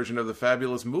day version of the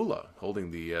Fabulous Moolah,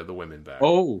 holding the women back.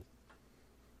 Oh.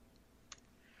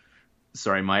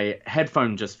 Sorry, my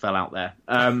headphone just fell out there.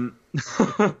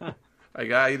 I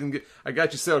got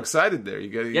you so excited there.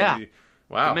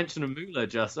 Wow. You mentioned a moolah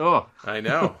just. Oh, I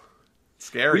know.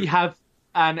 Scary. We have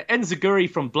an enziguri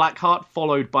from Blackheart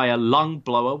followed by a lung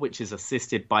blower, which is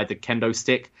assisted by the kendo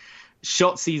stick.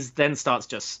 Shotzi then starts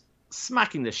just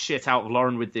smacking the shit out of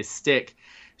Lauren with this stick.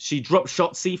 She drops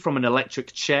Shotzi from an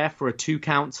electric chair for a 2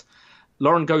 count.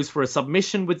 Lauren goes for a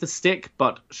submission with the stick,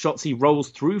 but Shotzi rolls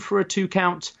through for a 2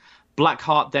 count.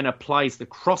 Blackheart then applies the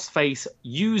crossface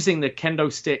using the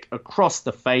kendo stick across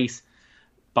the face,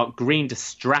 but Green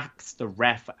distracts the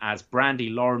ref as Brandy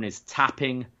Lauren is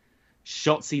tapping.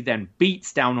 Shotzi then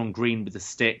beats down on Green with the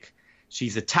stick.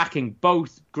 She's attacking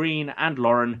both Green and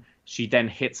Lauren. She then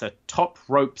hits a top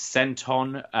rope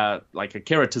senton, like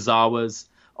Akira Tozawa's,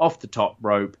 off the top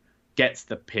rope, gets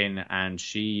the pin, and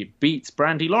she beats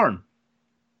Brandy Lauren.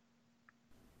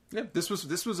 Yeah, this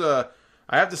was a...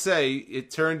 I have to say, it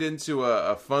turned into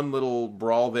a fun little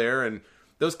brawl there, and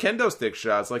those kendo stick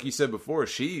shots, like you said before,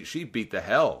 she beat the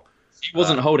hell. She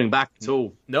wasn't holding back at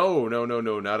all. No,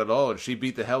 not at all. And she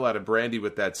beat the hell out of Brandy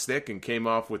with that stick and came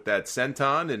off with that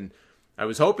senton, and I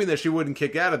was hoping that she wouldn't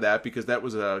kick out of that because that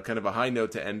was a kind of a high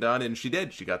note to end on, and she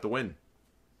did. She got the win.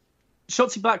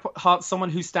 Shotzi Blackheart's someone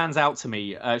who stands out to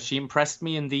me. She impressed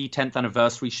me in the 10th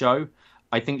anniversary show.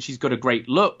 I think she's got a great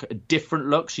look, a different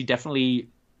look. She definitely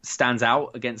stands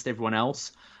out against everyone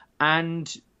else,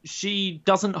 and she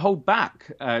doesn't hold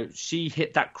back. She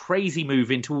hit that crazy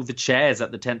move into all the chairs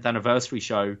at the 10th anniversary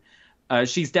show.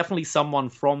 She's definitely someone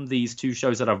from these two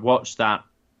shows that I've watched that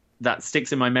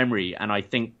sticks in my memory, and I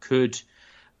think could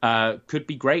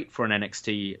be great for an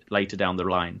NXT later down the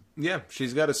line. Yeah,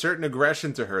 she's got a certain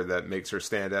aggression to her that makes her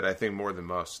stand out, I think, more than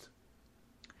most.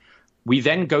 We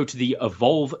then go to the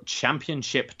Evolve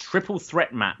Championship triple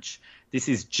threat match. This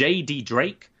is J.D.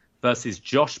 Drake versus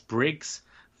Josh Briggs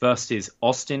versus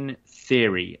Austin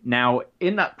Theory. Now,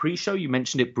 in that pre-show, you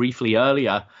mentioned it briefly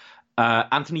earlier,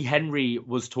 Anthony Henry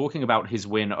was talking about his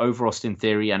win over Austin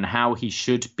Theory and how he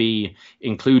should be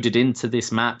included into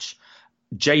this match.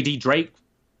 J.D. Drake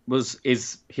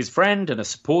is his friend and a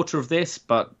supporter of this,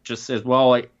 but just says,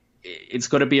 well, it's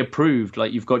got to be approved.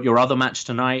 Like, you've got your other match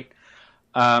tonight.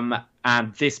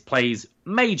 And this plays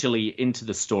majorly into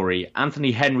the story.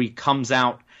 Anthony Henry comes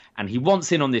out and he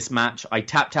wants in on this match. I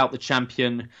tapped out the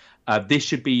champion. This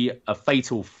should be a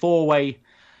fatal 4-way.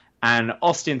 And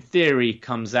Austin Theory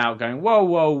comes out going,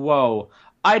 whoa.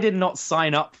 I did not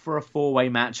sign up for a 4-way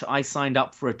match. I signed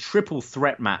up for a triple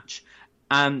threat match.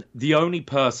 And the only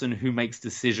person who makes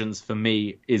decisions for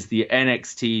me is the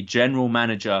NXT general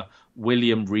manager,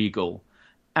 William Regal.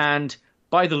 And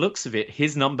by the looks of it,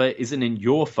 his number isn't in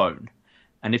your phone.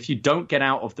 And if you don't get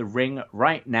out of the ring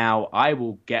right now, I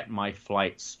will get my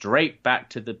flight straight back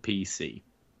to the PC.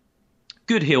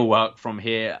 Good heel work from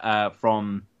here,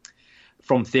 from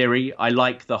Theory. I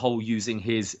like the whole using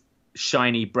his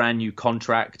shiny brand new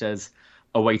contract as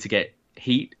a way to get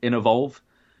heat in Evolve.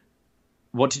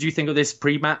 What did you think of this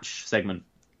pre-match segment?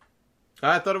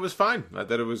 I thought it was fine. I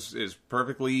thought it was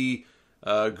perfectly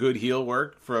good heel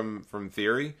work from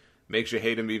Theory. Makes you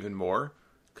hate him even more.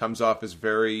 Comes off as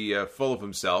very full of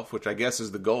himself, which I guess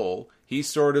is the goal. He's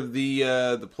sort of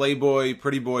the playboy,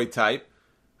 pretty boy type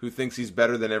who thinks he's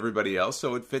better than everybody else,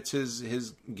 so it fits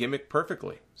his gimmick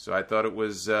perfectly. So I thought it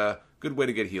was a good way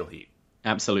to get heel heat.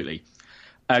 Absolutely.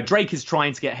 Drake is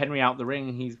trying to get Henry out the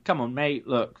ring. He's, come on, mate,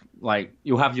 look, like,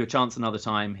 you'll have your chance another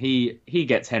time. He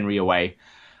gets Henry away.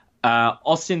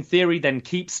 Austin Theory then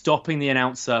keeps stopping the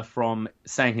announcer from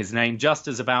saying his name, just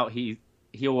as about he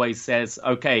always says,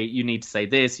 okay, you need to say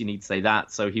this, you need to say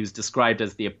that. So he was described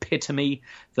as the epitome,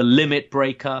 the limit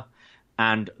breaker,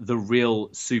 and the real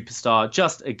superstar.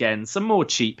 Just, again, some more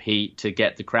cheap heat to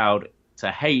get the crowd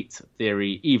to hate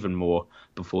Theory even more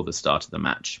before the start of the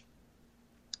match.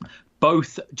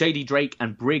 Both JD Drake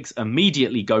and Briggs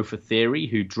immediately go for Theory,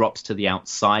 who drops to the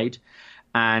outside.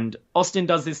 And Austin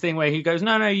does this thing where he goes,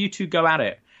 no, you two go at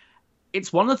it.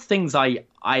 It's one of the things I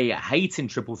hate in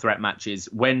triple threat matches,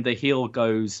 when the heel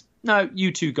goes, no,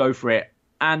 you two go for it.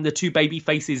 And the two baby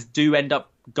faces do end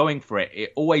up going for it.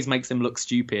 It always makes them look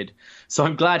stupid. So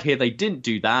I'm glad here they didn't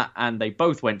do that, and they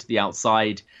both went to the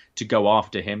outside to go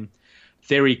after him.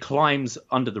 Theory climbs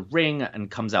under the ring and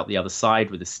comes out the other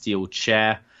side with a steel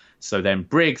chair. So then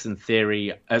Briggs and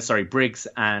Theory, are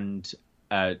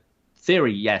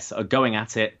going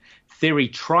at it.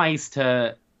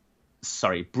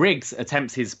 Briggs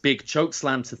attempts his big choke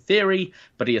slam to Theory,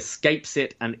 but he escapes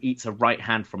it and eats a right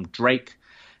hand from Drake.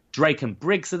 Drake and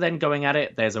Briggs are then going at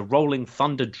it. There's a rolling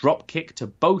thunder drop kick to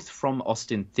both from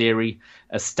Austin Theory,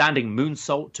 a standing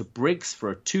moonsault to Briggs for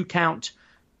a 2 count.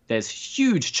 There's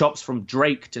huge chops from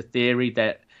Drake to Theory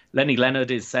that Lenny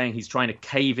Leonard is saying he's trying to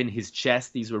cave in his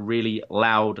chest. These were really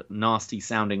loud, nasty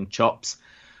sounding chops.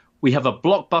 We have a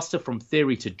blockbuster from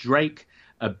Theory to Drake,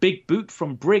 a big boot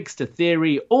from Briggs to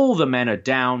Theory. All the men are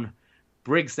down.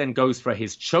 Briggs then goes for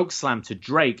his chokeslam to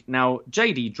Drake. Now,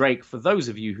 JD Drake, for those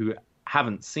of you who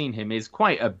haven't seen him, is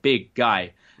quite a big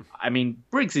guy. I mean,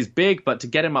 Briggs is big, but to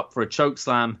get him up for a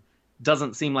chokeslam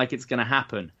doesn't seem like it's going to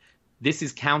happen. This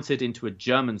is countered into a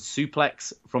German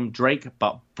suplex from Drake,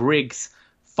 but Briggs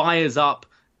fires up,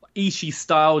 Ishii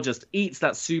style, just eats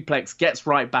that suplex, gets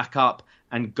right back up,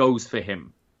 and goes for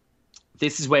him.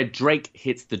 This is where Drake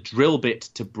hits the drill bit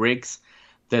to Briggs.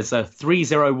 There's a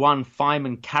 301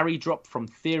 fireman carry drop from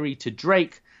Theory to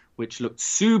Drake, which looked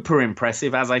super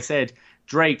impressive. As I said,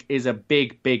 Drake is a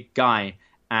big, big guy,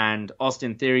 and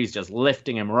Austin Theory is just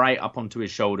lifting him right up onto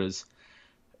his shoulders.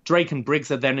 Drake and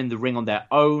Briggs are then in the ring on their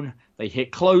own. They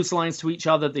hit clotheslines to each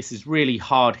other. This is really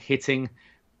hard hitting.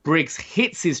 Briggs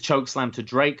hits his chokeslam to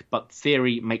Drake, but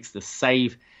Theory makes the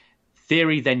save.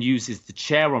 Theory then uses the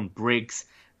chair on Briggs.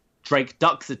 Drake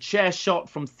ducks a chair shot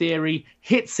from Theory,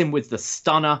 hits him with the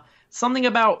stunner. Something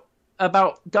about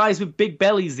guys with big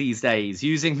bellies these days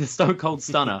using the Stone Cold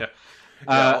Stunner.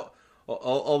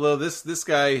 Although this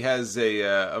guy has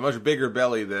a much bigger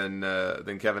belly than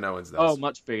Kevin Owens does. Oh,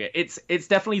 much bigger. It's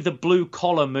definitely the blue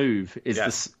collar move.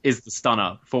 Is the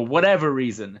stunner for whatever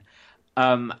reason.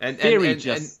 And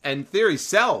Theory's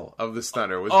sell of the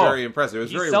stunner was very impressive. It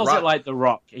was very sells it like The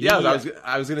Rock.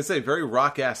 I was going to say very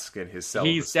Rock-esque in his sell.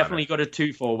 He's definitely got a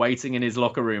 2-4 waiting in his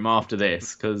locker room after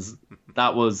this, because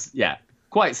that was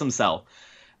quite some sell.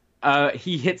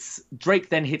 Drake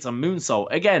then hits a moonsault.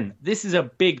 Again, this is a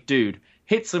big dude.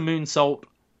 Hits a moonsault,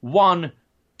 1,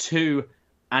 2,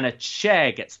 and a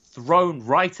chair gets thrown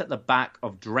right at the back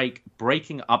of Drake,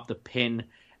 breaking up the pin.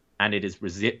 And it is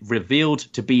revealed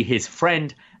to be his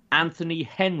friend, Anthony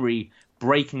Henry,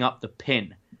 breaking up the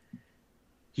pin.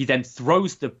 He then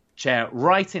throws the chair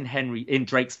right in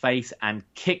Drake's face and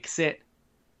kicks it.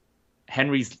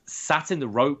 Henry's sat in the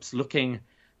ropes looking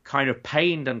kind of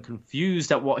pained and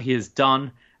confused at what he has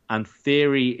done. And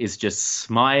Theory is just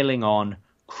smiling on,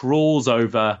 crawls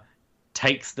over,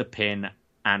 takes the pin,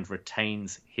 and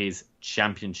retains his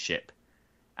championship.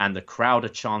 And the crowd are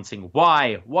chanting,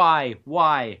 "Why? Why?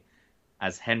 Why?"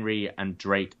 as Henry and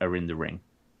Drake are in the ring.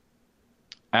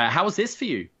 How was this for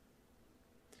you?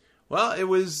 Well, it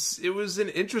was an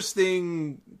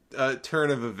interesting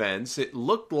turn of events. It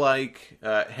looked like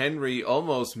Henry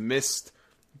almost missed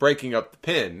breaking up the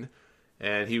pin,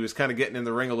 and he was kind of getting in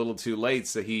the ring a little too late,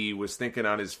 so he was thinking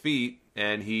on his feet,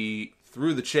 and he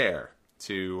threw the chair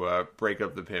to break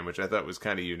up the pin, which I thought was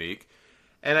kind of unique.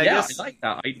 And I guess, I like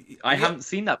that. I haven't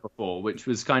seen that before, which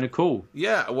was kind of cool.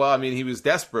 Yeah, well, I mean, he was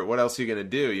desperate. What else are you going to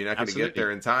do? You're not going to get there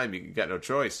in time. You got no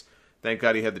choice. Thank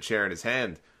God he had the chair in his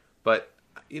hand. But,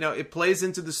 it plays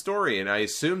into the story, and I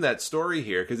assume that story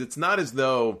here, because it's not as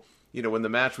though, when the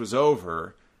match was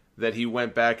over, that he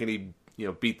went back and he,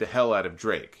 beat the hell out of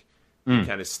Drake. He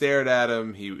kind of stared at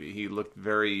him. He looked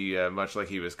very much like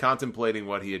he was contemplating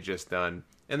what he had just done,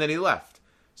 and then he left.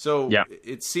 So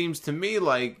it seems to me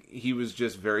like he was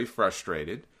just very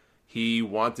frustrated. He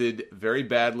wanted very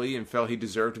badly and felt he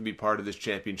deserved to be part of this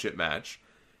championship match.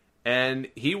 And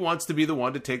he wants to be the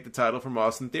one to take the title from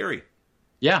Austin Theory.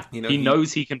 Yeah, he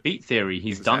knows he can beat Theory.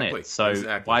 He's done it. So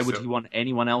why would he want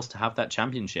anyone else to have that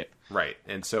championship? Right.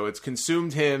 And so it's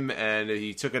consumed him, and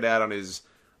he took it out on his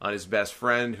best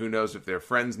friend. Who knows if they're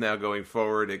friends now going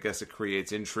forward. I guess it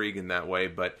creates intrigue in that way.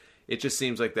 But it just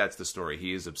seems like that's the story.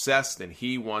 He is obsessed, and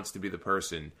he wants to be the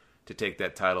person to take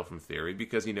that title from Theory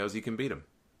because he knows he can beat him.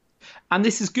 And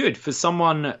this is good for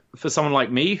someone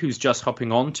like me who's just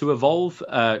hopping on to Evolve,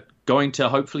 going to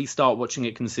hopefully start watching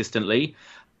it consistently.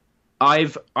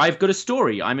 I've got a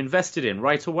story I'm invested in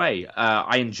right away.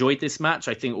 I enjoyed this match.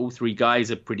 I think all three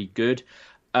guys are pretty good.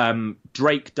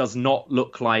 Drake does not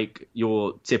look like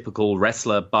your typical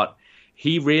wrestler, but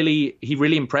he really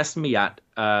impressed me at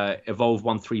Evolve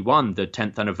 131, the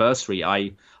 10th anniversary.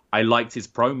 I liked his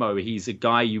promo. He's a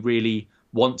guy you really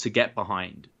want to get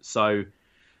behind. So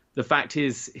the fact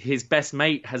is, his best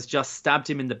mate has just stabbed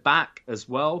him in the back as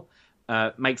well.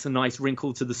 Makes a nice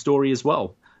wrinkle to the story as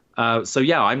well. So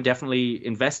yeah, I'm definitely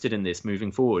invested in this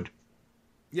moving forward.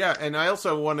 Yeah, and I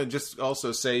also want to just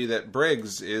also say that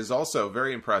Briggs is also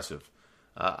very impressive.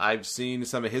 I've seen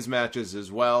some of his matches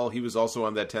as well. He was also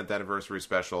on that 10th anniversary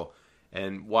special,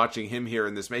 and watching him here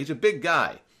in this match, he's a big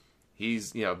guy.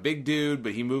 He's a big dude,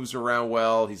 but he moves around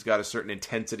well. He's got a certain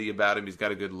intensity about him. He's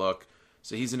got a good look.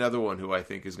 So he's another one who I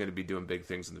think is going to be doing big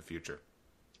things in the future.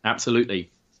 Absolutely.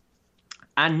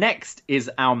 And next is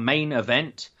our main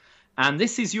event. And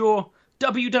this is your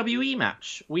WWE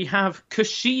match. We have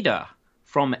Kushida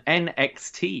from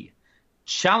NXT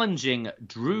challenging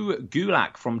Drew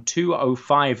Gulak from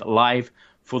 205 Live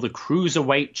for the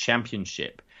Cruiserweight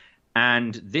Championship.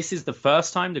 And this is the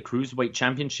first time the Cruiserweight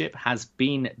Championship has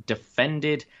been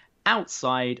defended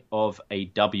outside of a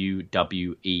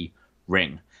WWE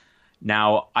ring.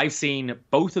 Now, I've seen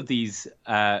both of these.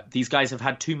 These guys have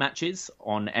had two matches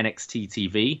on NXT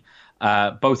TV,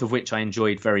 both of which I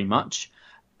enjoyed very much.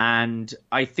 And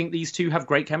I think these two have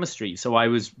great chemistry. So I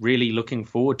was really looking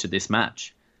forward to this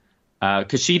match.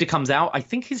 Kushida comes out. I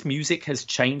think his music has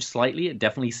changed slightly. It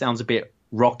definitely sounds a bit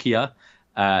rockier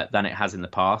than it has in the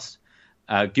past.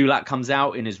 Gulak comes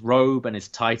out in his robe and his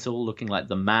title, looking like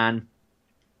the man.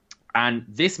 And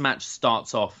this match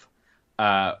starts off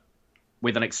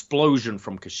with an explosion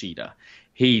from Kushida.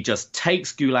 He just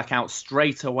takes Gulak out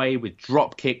straight away with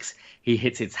drop kicks. He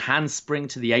hits his handspring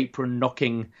to the apron,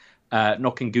 knocking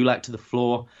Gulak to the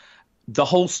floor. The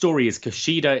whole story is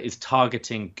Kushida is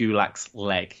targeting Gulak's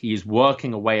leg. He is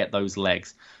working away at those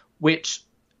legs, which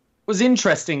was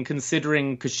interesting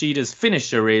considering Kushida's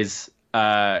finisher is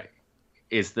the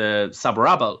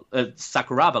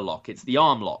Sakuraba lock. It's the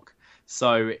arm lock.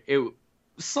 So it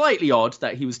slightly odd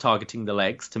that he was targeting the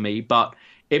legs to me, but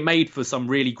it made for some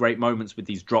really great moments with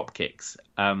these drop kicks.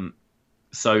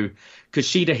 So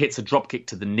Kushida hits a drop kick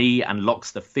to the knee and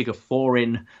locks the figure four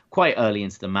in quite early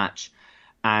into the match.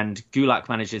 And Gulak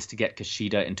manages to get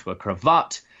Kushida into a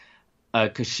cravat.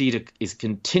 Kushida is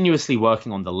continuously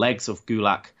working on the legs of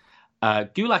Gulak.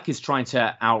 Gulak is trying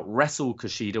to out-wrestle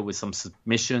Kushida with some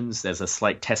submissions. There's a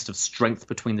slight test of strength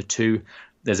between the two.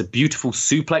 There's a beautiful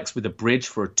suplex with a bridge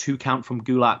for a 2 count from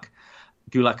Gulak.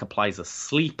 Gulak applies a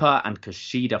sleeper, and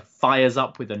Kushida fires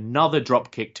up with another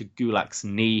drop kick to Gulak's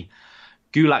knee.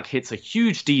 Gulak hits a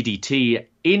huge DDT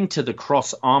into the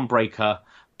cross arm breaker,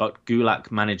 but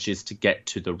Gulak manages to get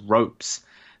to the ropes.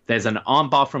 There's an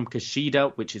armbar from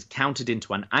Kushida, which is countered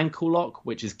into an ankle lock,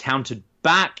 which is countered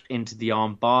back into the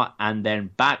armbar, and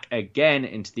then back again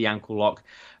into the ankle lock.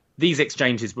 These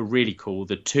exchanges were really cool.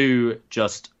 The two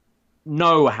just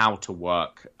know how to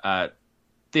work.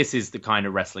 This is the kind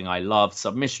of wrestling I love,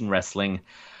 submission wrestling.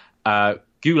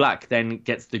 Gulak then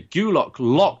gets the Gulak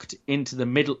locked in the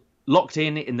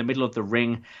middle of the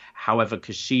ring. However,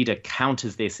 Kushida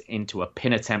counters this into a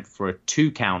pin attempt for a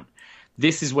 2 count.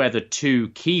 This is where the two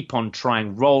keep on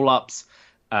trying roll-ups,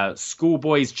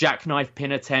 schoolboys, jackknife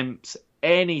pin attempts,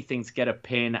 anything to get a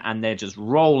pin, and they're just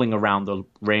rolling around the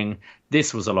ring.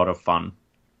 This was a lot of fun.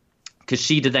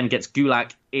 Kushida then gets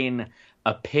Gulak in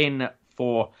a pin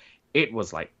for, it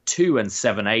was like 2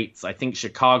 7/8. I think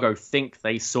Chicago think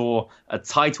they saw a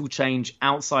title change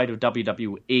outside of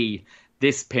WWE.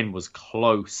 This pin was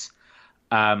close.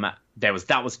 That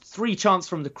was 3 chants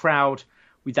from the crowd.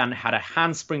 We then had a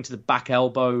handspring to the back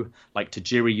elbow, like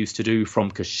Tajiri used to do,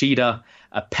 from Kushida.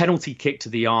 A penalty kick to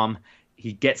the arm.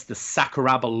 He gets the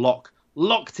Sakuraba lock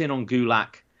locked in on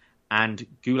Gulak. and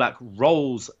Gulak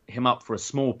rolls him up for a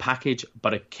small package,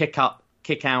 but a kick up,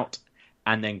 kick out,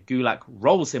 and then Gulak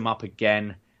rolls him up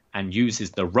again and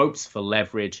uses the ropes for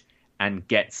leverage and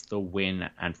gets the win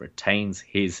and retains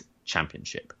his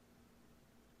championship.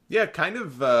 Yeah, kind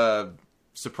of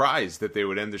surprised that they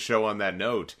would end the show on that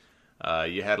note.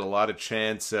 You had a lot of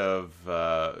chants of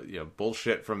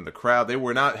bullshit from the crowd. They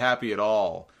were not happy at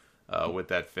all with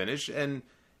that finish. And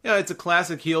it's a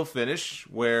classic heel finish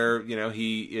where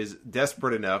he is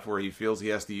desperate enough where he feels he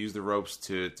has to use the ropes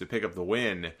to pick up the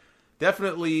win.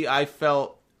 Definitely, I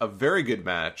felt a very good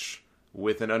match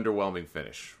with an underwhelming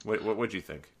finish. What do you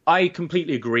think? I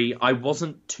completely agree. I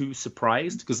wasn't too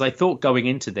surprised because I thought going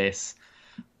into this,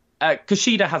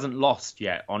 Kushida hasn't lost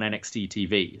yet on NXT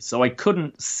TV, so I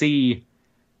couldn't see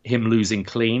him losing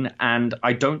clean, and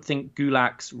I don't think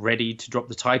Gulak's ready to drop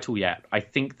the title yet. I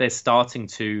think they're starting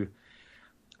to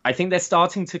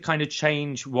kind of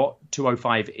change what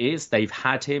 205 is. They've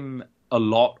had him a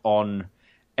lot on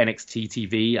NXT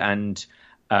TV and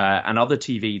other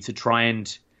TV to try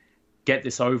and get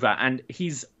this over, and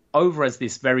he's over as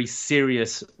this very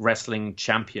serious wrestling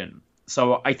champion.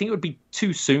 So I think it would be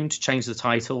too soon to change the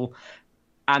title,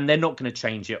 and they're not going to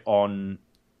change it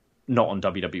not on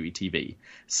WWE TV.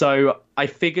 So I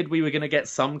figured we were going to get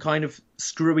some kind of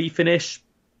screwy finish.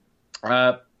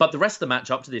 But the rest of the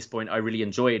match up to this point, I really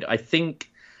enjoyed. I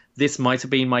think this might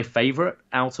have been my favorite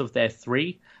out of their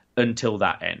three until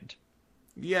that end.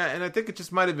 Yeah, and I think it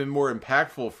just might have been more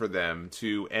impactful for them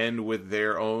to end with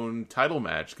their own title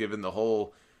match, given the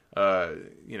whole,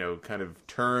 kind of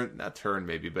not turn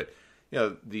maybe, but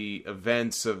the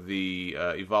events of the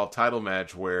Evolve title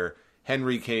match where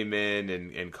Henry came in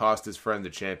and cost his friend the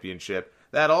championship.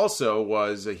 That also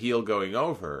was a heel going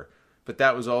over, but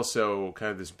that was also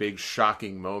kind of this big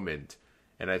shocking moment,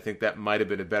 and I think that might have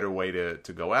been a better way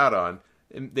to go out on.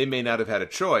 And they may not have had a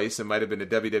choice. It might have been a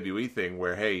WWE thing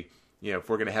where, hey, if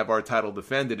we're going to have our title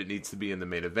defended, it needs to be in the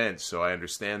main event, so I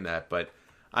understand that. But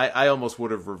I almost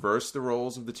would have reversed the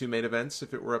roles of the two main events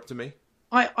if it were up to me.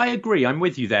 I agree. I'm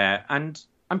with you there. And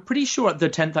I'm pretty sure at the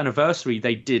 10th anniversary,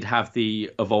 they did have the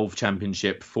Evolve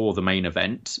Championship for the main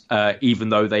event, even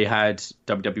though they had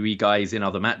WWE guys in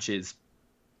other matches.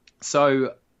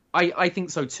 So I think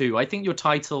so too. I think your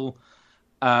title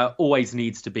always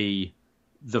needs to be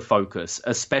the focus,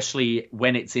 especially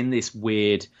when it's in this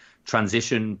weird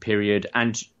transition period.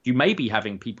 And you may be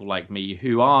having people like me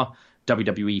who are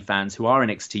WWE fans, who are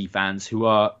NXT fans, who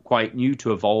are quite new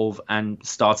to Evolve and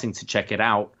starting to check it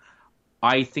out.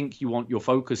 I think you want your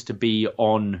focus to be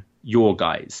on your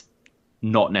guys,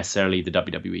 not necessarily the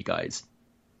WWE guys.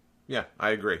 Yeah, I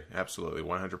agree. Absolutely.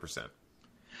 100%.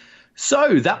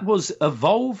 So that was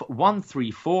Evolve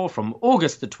 134 from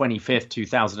August the 25th,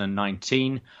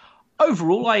 2019.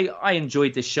 Overall, I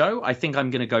enjoyed this show. I think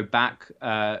I'm going to go back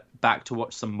to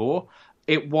watch some more.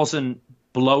 It wasn't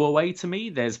blow away to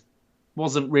me.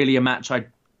 Wasn't really a match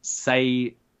I'd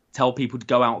tell people to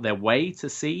go out their way to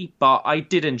see, but I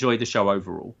did enjoy the show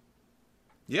overall.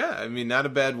 Yeah, I mean, not a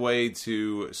bad way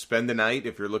to spend the night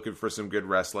if you're looking for some good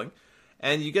wrestling.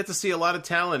 And you get to see a lot of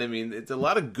talent. I mean, it's a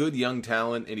lot of good young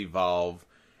talent in Evolve,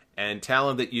 and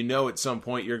talent that at some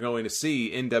point you're going to see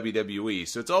in WWE.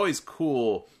 So it's always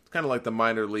cool, kind of like the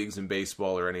minor leagues in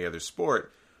baseball or any other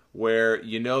sport, where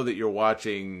that you're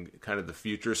watching kind of the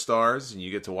future stars, and you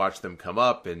get to watch them come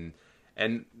up, and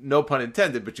no pun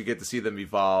intended, but you get to see them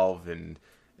evolve and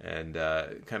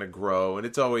kind of grow, and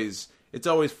it's always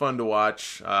fun to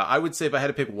watch. I would say if I had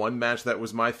to pick one match that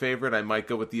was my favorite, I might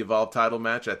go with the Evolve title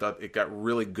match. I thought it got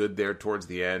really good there towards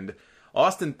the end.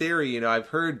 Austin Theory, I've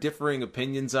heard differing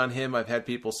opinions on him. I've had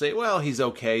people say, well, he's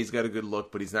okay, he's got a good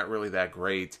look, but he's not really that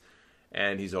great,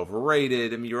 and he's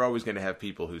overrated. I mean, you're always going to have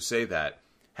people who say that.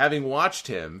 Having watched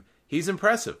him, he's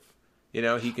impressive.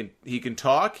 He can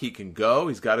talk, he can go,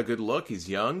 he's got a good look, he's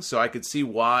young, so I could see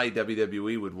why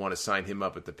WWE would want to sign him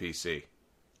up at the PC.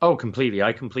 Oh, completely.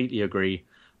 I completely agree.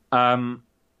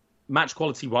 Match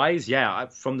quality wise, yeah,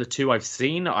 from the two I've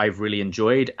seen, I've really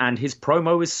enjoyed, and his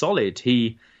promo is solid.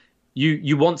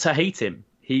 You want to hate him.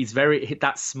 He's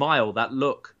that smile, that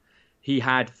look he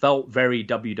had felt very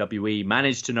WWE,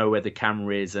 managed to know where the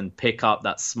camera is and pick up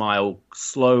that smile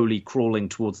slowly crawling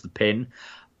towards the pin.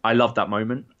 I love that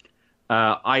moment.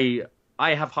 I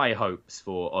have high hopes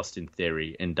for Austin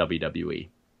Theory in WWE.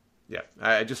 Yeah,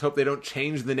 I just hope they don't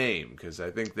change the name, because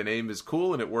I think the name is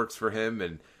cool and it works for him.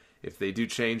 And if they do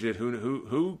change it,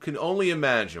 who can only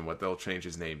imagine what they'll change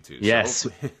his name to? Yes.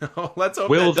 So let's hope.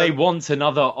 Will they want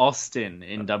another Austin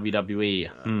in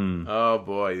WWE? Oh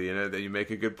boy, you make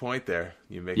a good point there.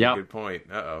 You make a good point.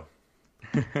 Uh-oh.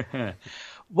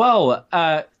 Well,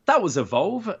 that was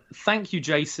Evolve. Thank you,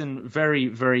 Jason, very,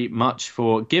 very much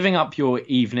for giving up your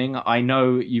evening. I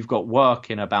know you've got work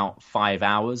in about 5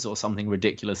 hours or something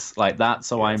ridiculous like that,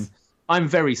 so yes. I'm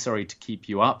very sorry to keep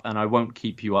you up, and I won't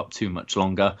keep you up too much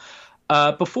longer.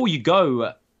 Before you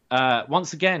go,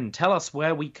 once again, tell us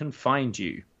where we can find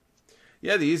you.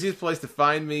 Yeah, the easiest place to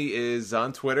find me is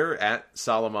on Twitter at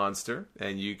Solomonster,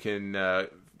 and you can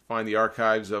find the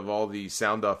archives of all the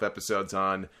Sound Off episodes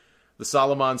on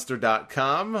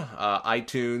thesolomonster.com.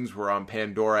 iTunes, we're on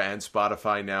Pandora and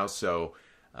Spotify now, so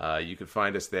you can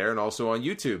find us there, and also on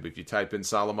YouTube. If you type in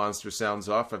Solomonster Sounds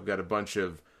Off, I've got a bunch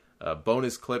of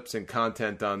bonus clips and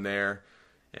content on there.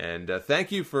 And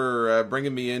thank you for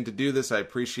bringing me in to do this. I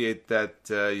appreciate that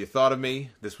you thought of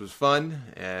me. This was fun,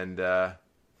 and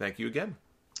thank you again.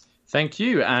 Thank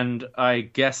you, and I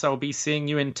guess I'll be seeing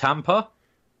you in Tampa.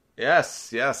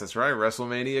 Yes, that's right.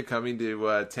 WrestleMania coming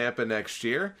to Tampa next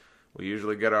year. We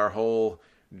usually get our whole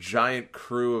giant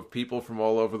crew of people from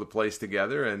all over the place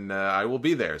together, and I will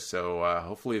be there. So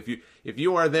hopefully, if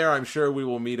you are there, I'm sure we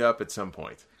will meet up at some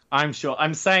point. I'm sure.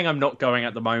 I'm saying I'm not going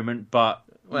at the moment, but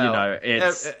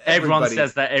it's everyone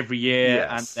says that every year,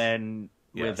 yes. And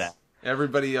then we're there.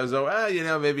 Everybody goes,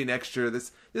 maybe next year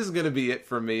this is going to be it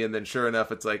for me, and then sure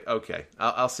enough, it's like, okay,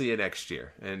 I'll see you next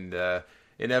year, and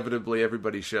inevitably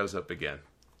everybody shows up again.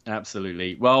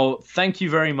 Absolutely. Well, thank you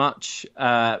very much.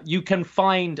 You can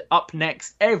find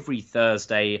upNXT every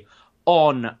Thursday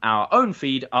on our own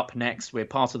feed, upNXT. We're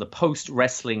part of the Post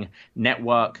Wrestling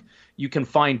Network. You can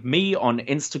find me on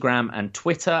Instagram and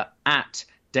Twitter at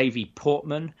Davey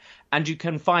Portman. And you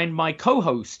can find my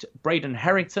co-host, Braden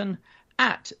Harrington,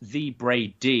 at The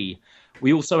Braid D.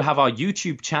 We also have our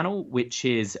YouTube channel, which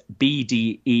is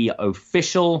BDE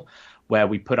Official, where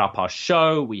we put up our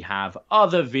show. We have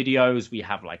other videos. We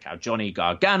have like our Johnny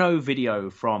Gargano video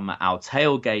from our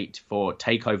tailgate for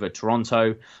TakeOver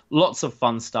Toronto. Lots of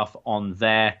fun stuff on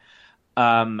there.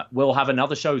 We'll have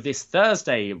another show this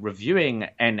Thursday reviewing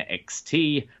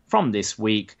NXT from this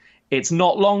week. It's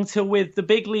not long till we're the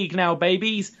big league now,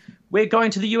 babies. We're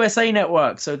going to the USA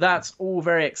Network, so that's all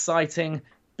very exciting.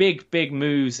 Big, big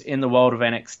moves in the world of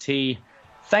NXT.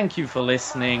 Thank you for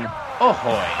listening.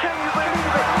 Ahoy! Can you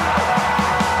believe it?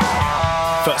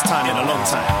 First time in a long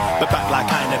time, but back like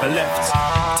I never left.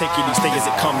 Taking each day as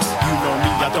it comes, you know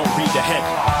me, I don't read ahead.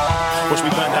 Watch me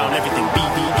burn down everything,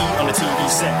 BDE on the TV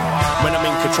set. When I'm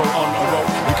in control on a roll,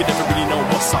 you could never really know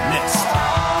what's up next.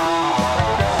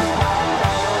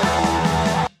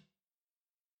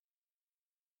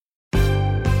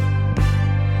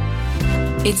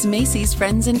 It's Macy's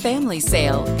Friends and Family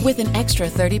Sale with an extra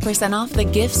 30% off the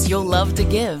gifts you'll love to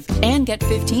give and get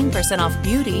 15% off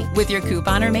beauty with your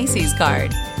coupon or Macy's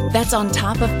card. That's on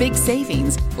top of big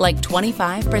savings like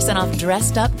 25% off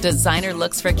dressed up designer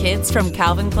looks for kids from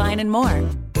Calvin Klein and more.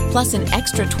 Plus an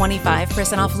extra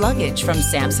 25% off luggage from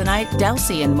Samsonite,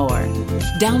 Delsey, and more.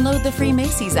 Download the free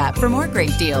Macy's app for more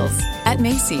great deals at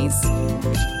Macy's.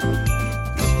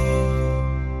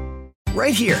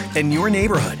 Right here in your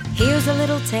neighborhood. Here's a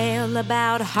little tale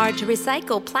about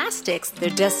hard-to-recycle plastics. Their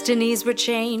destinies were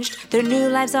changed. Their new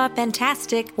lives are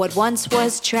fantastic. What once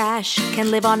was trash can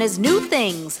live on as new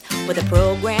things with a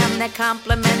program that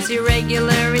complements your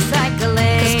regular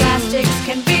recycling. 'Cause plastics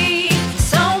can be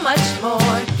so much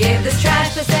more. Give this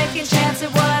trash the second chance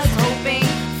it was hoping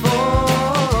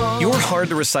for. Your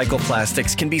hard-to-recycle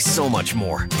plastics can be so much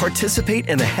more. Participate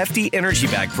in the Hefty Energy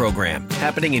Bag program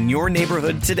happening in your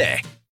neighborhood today.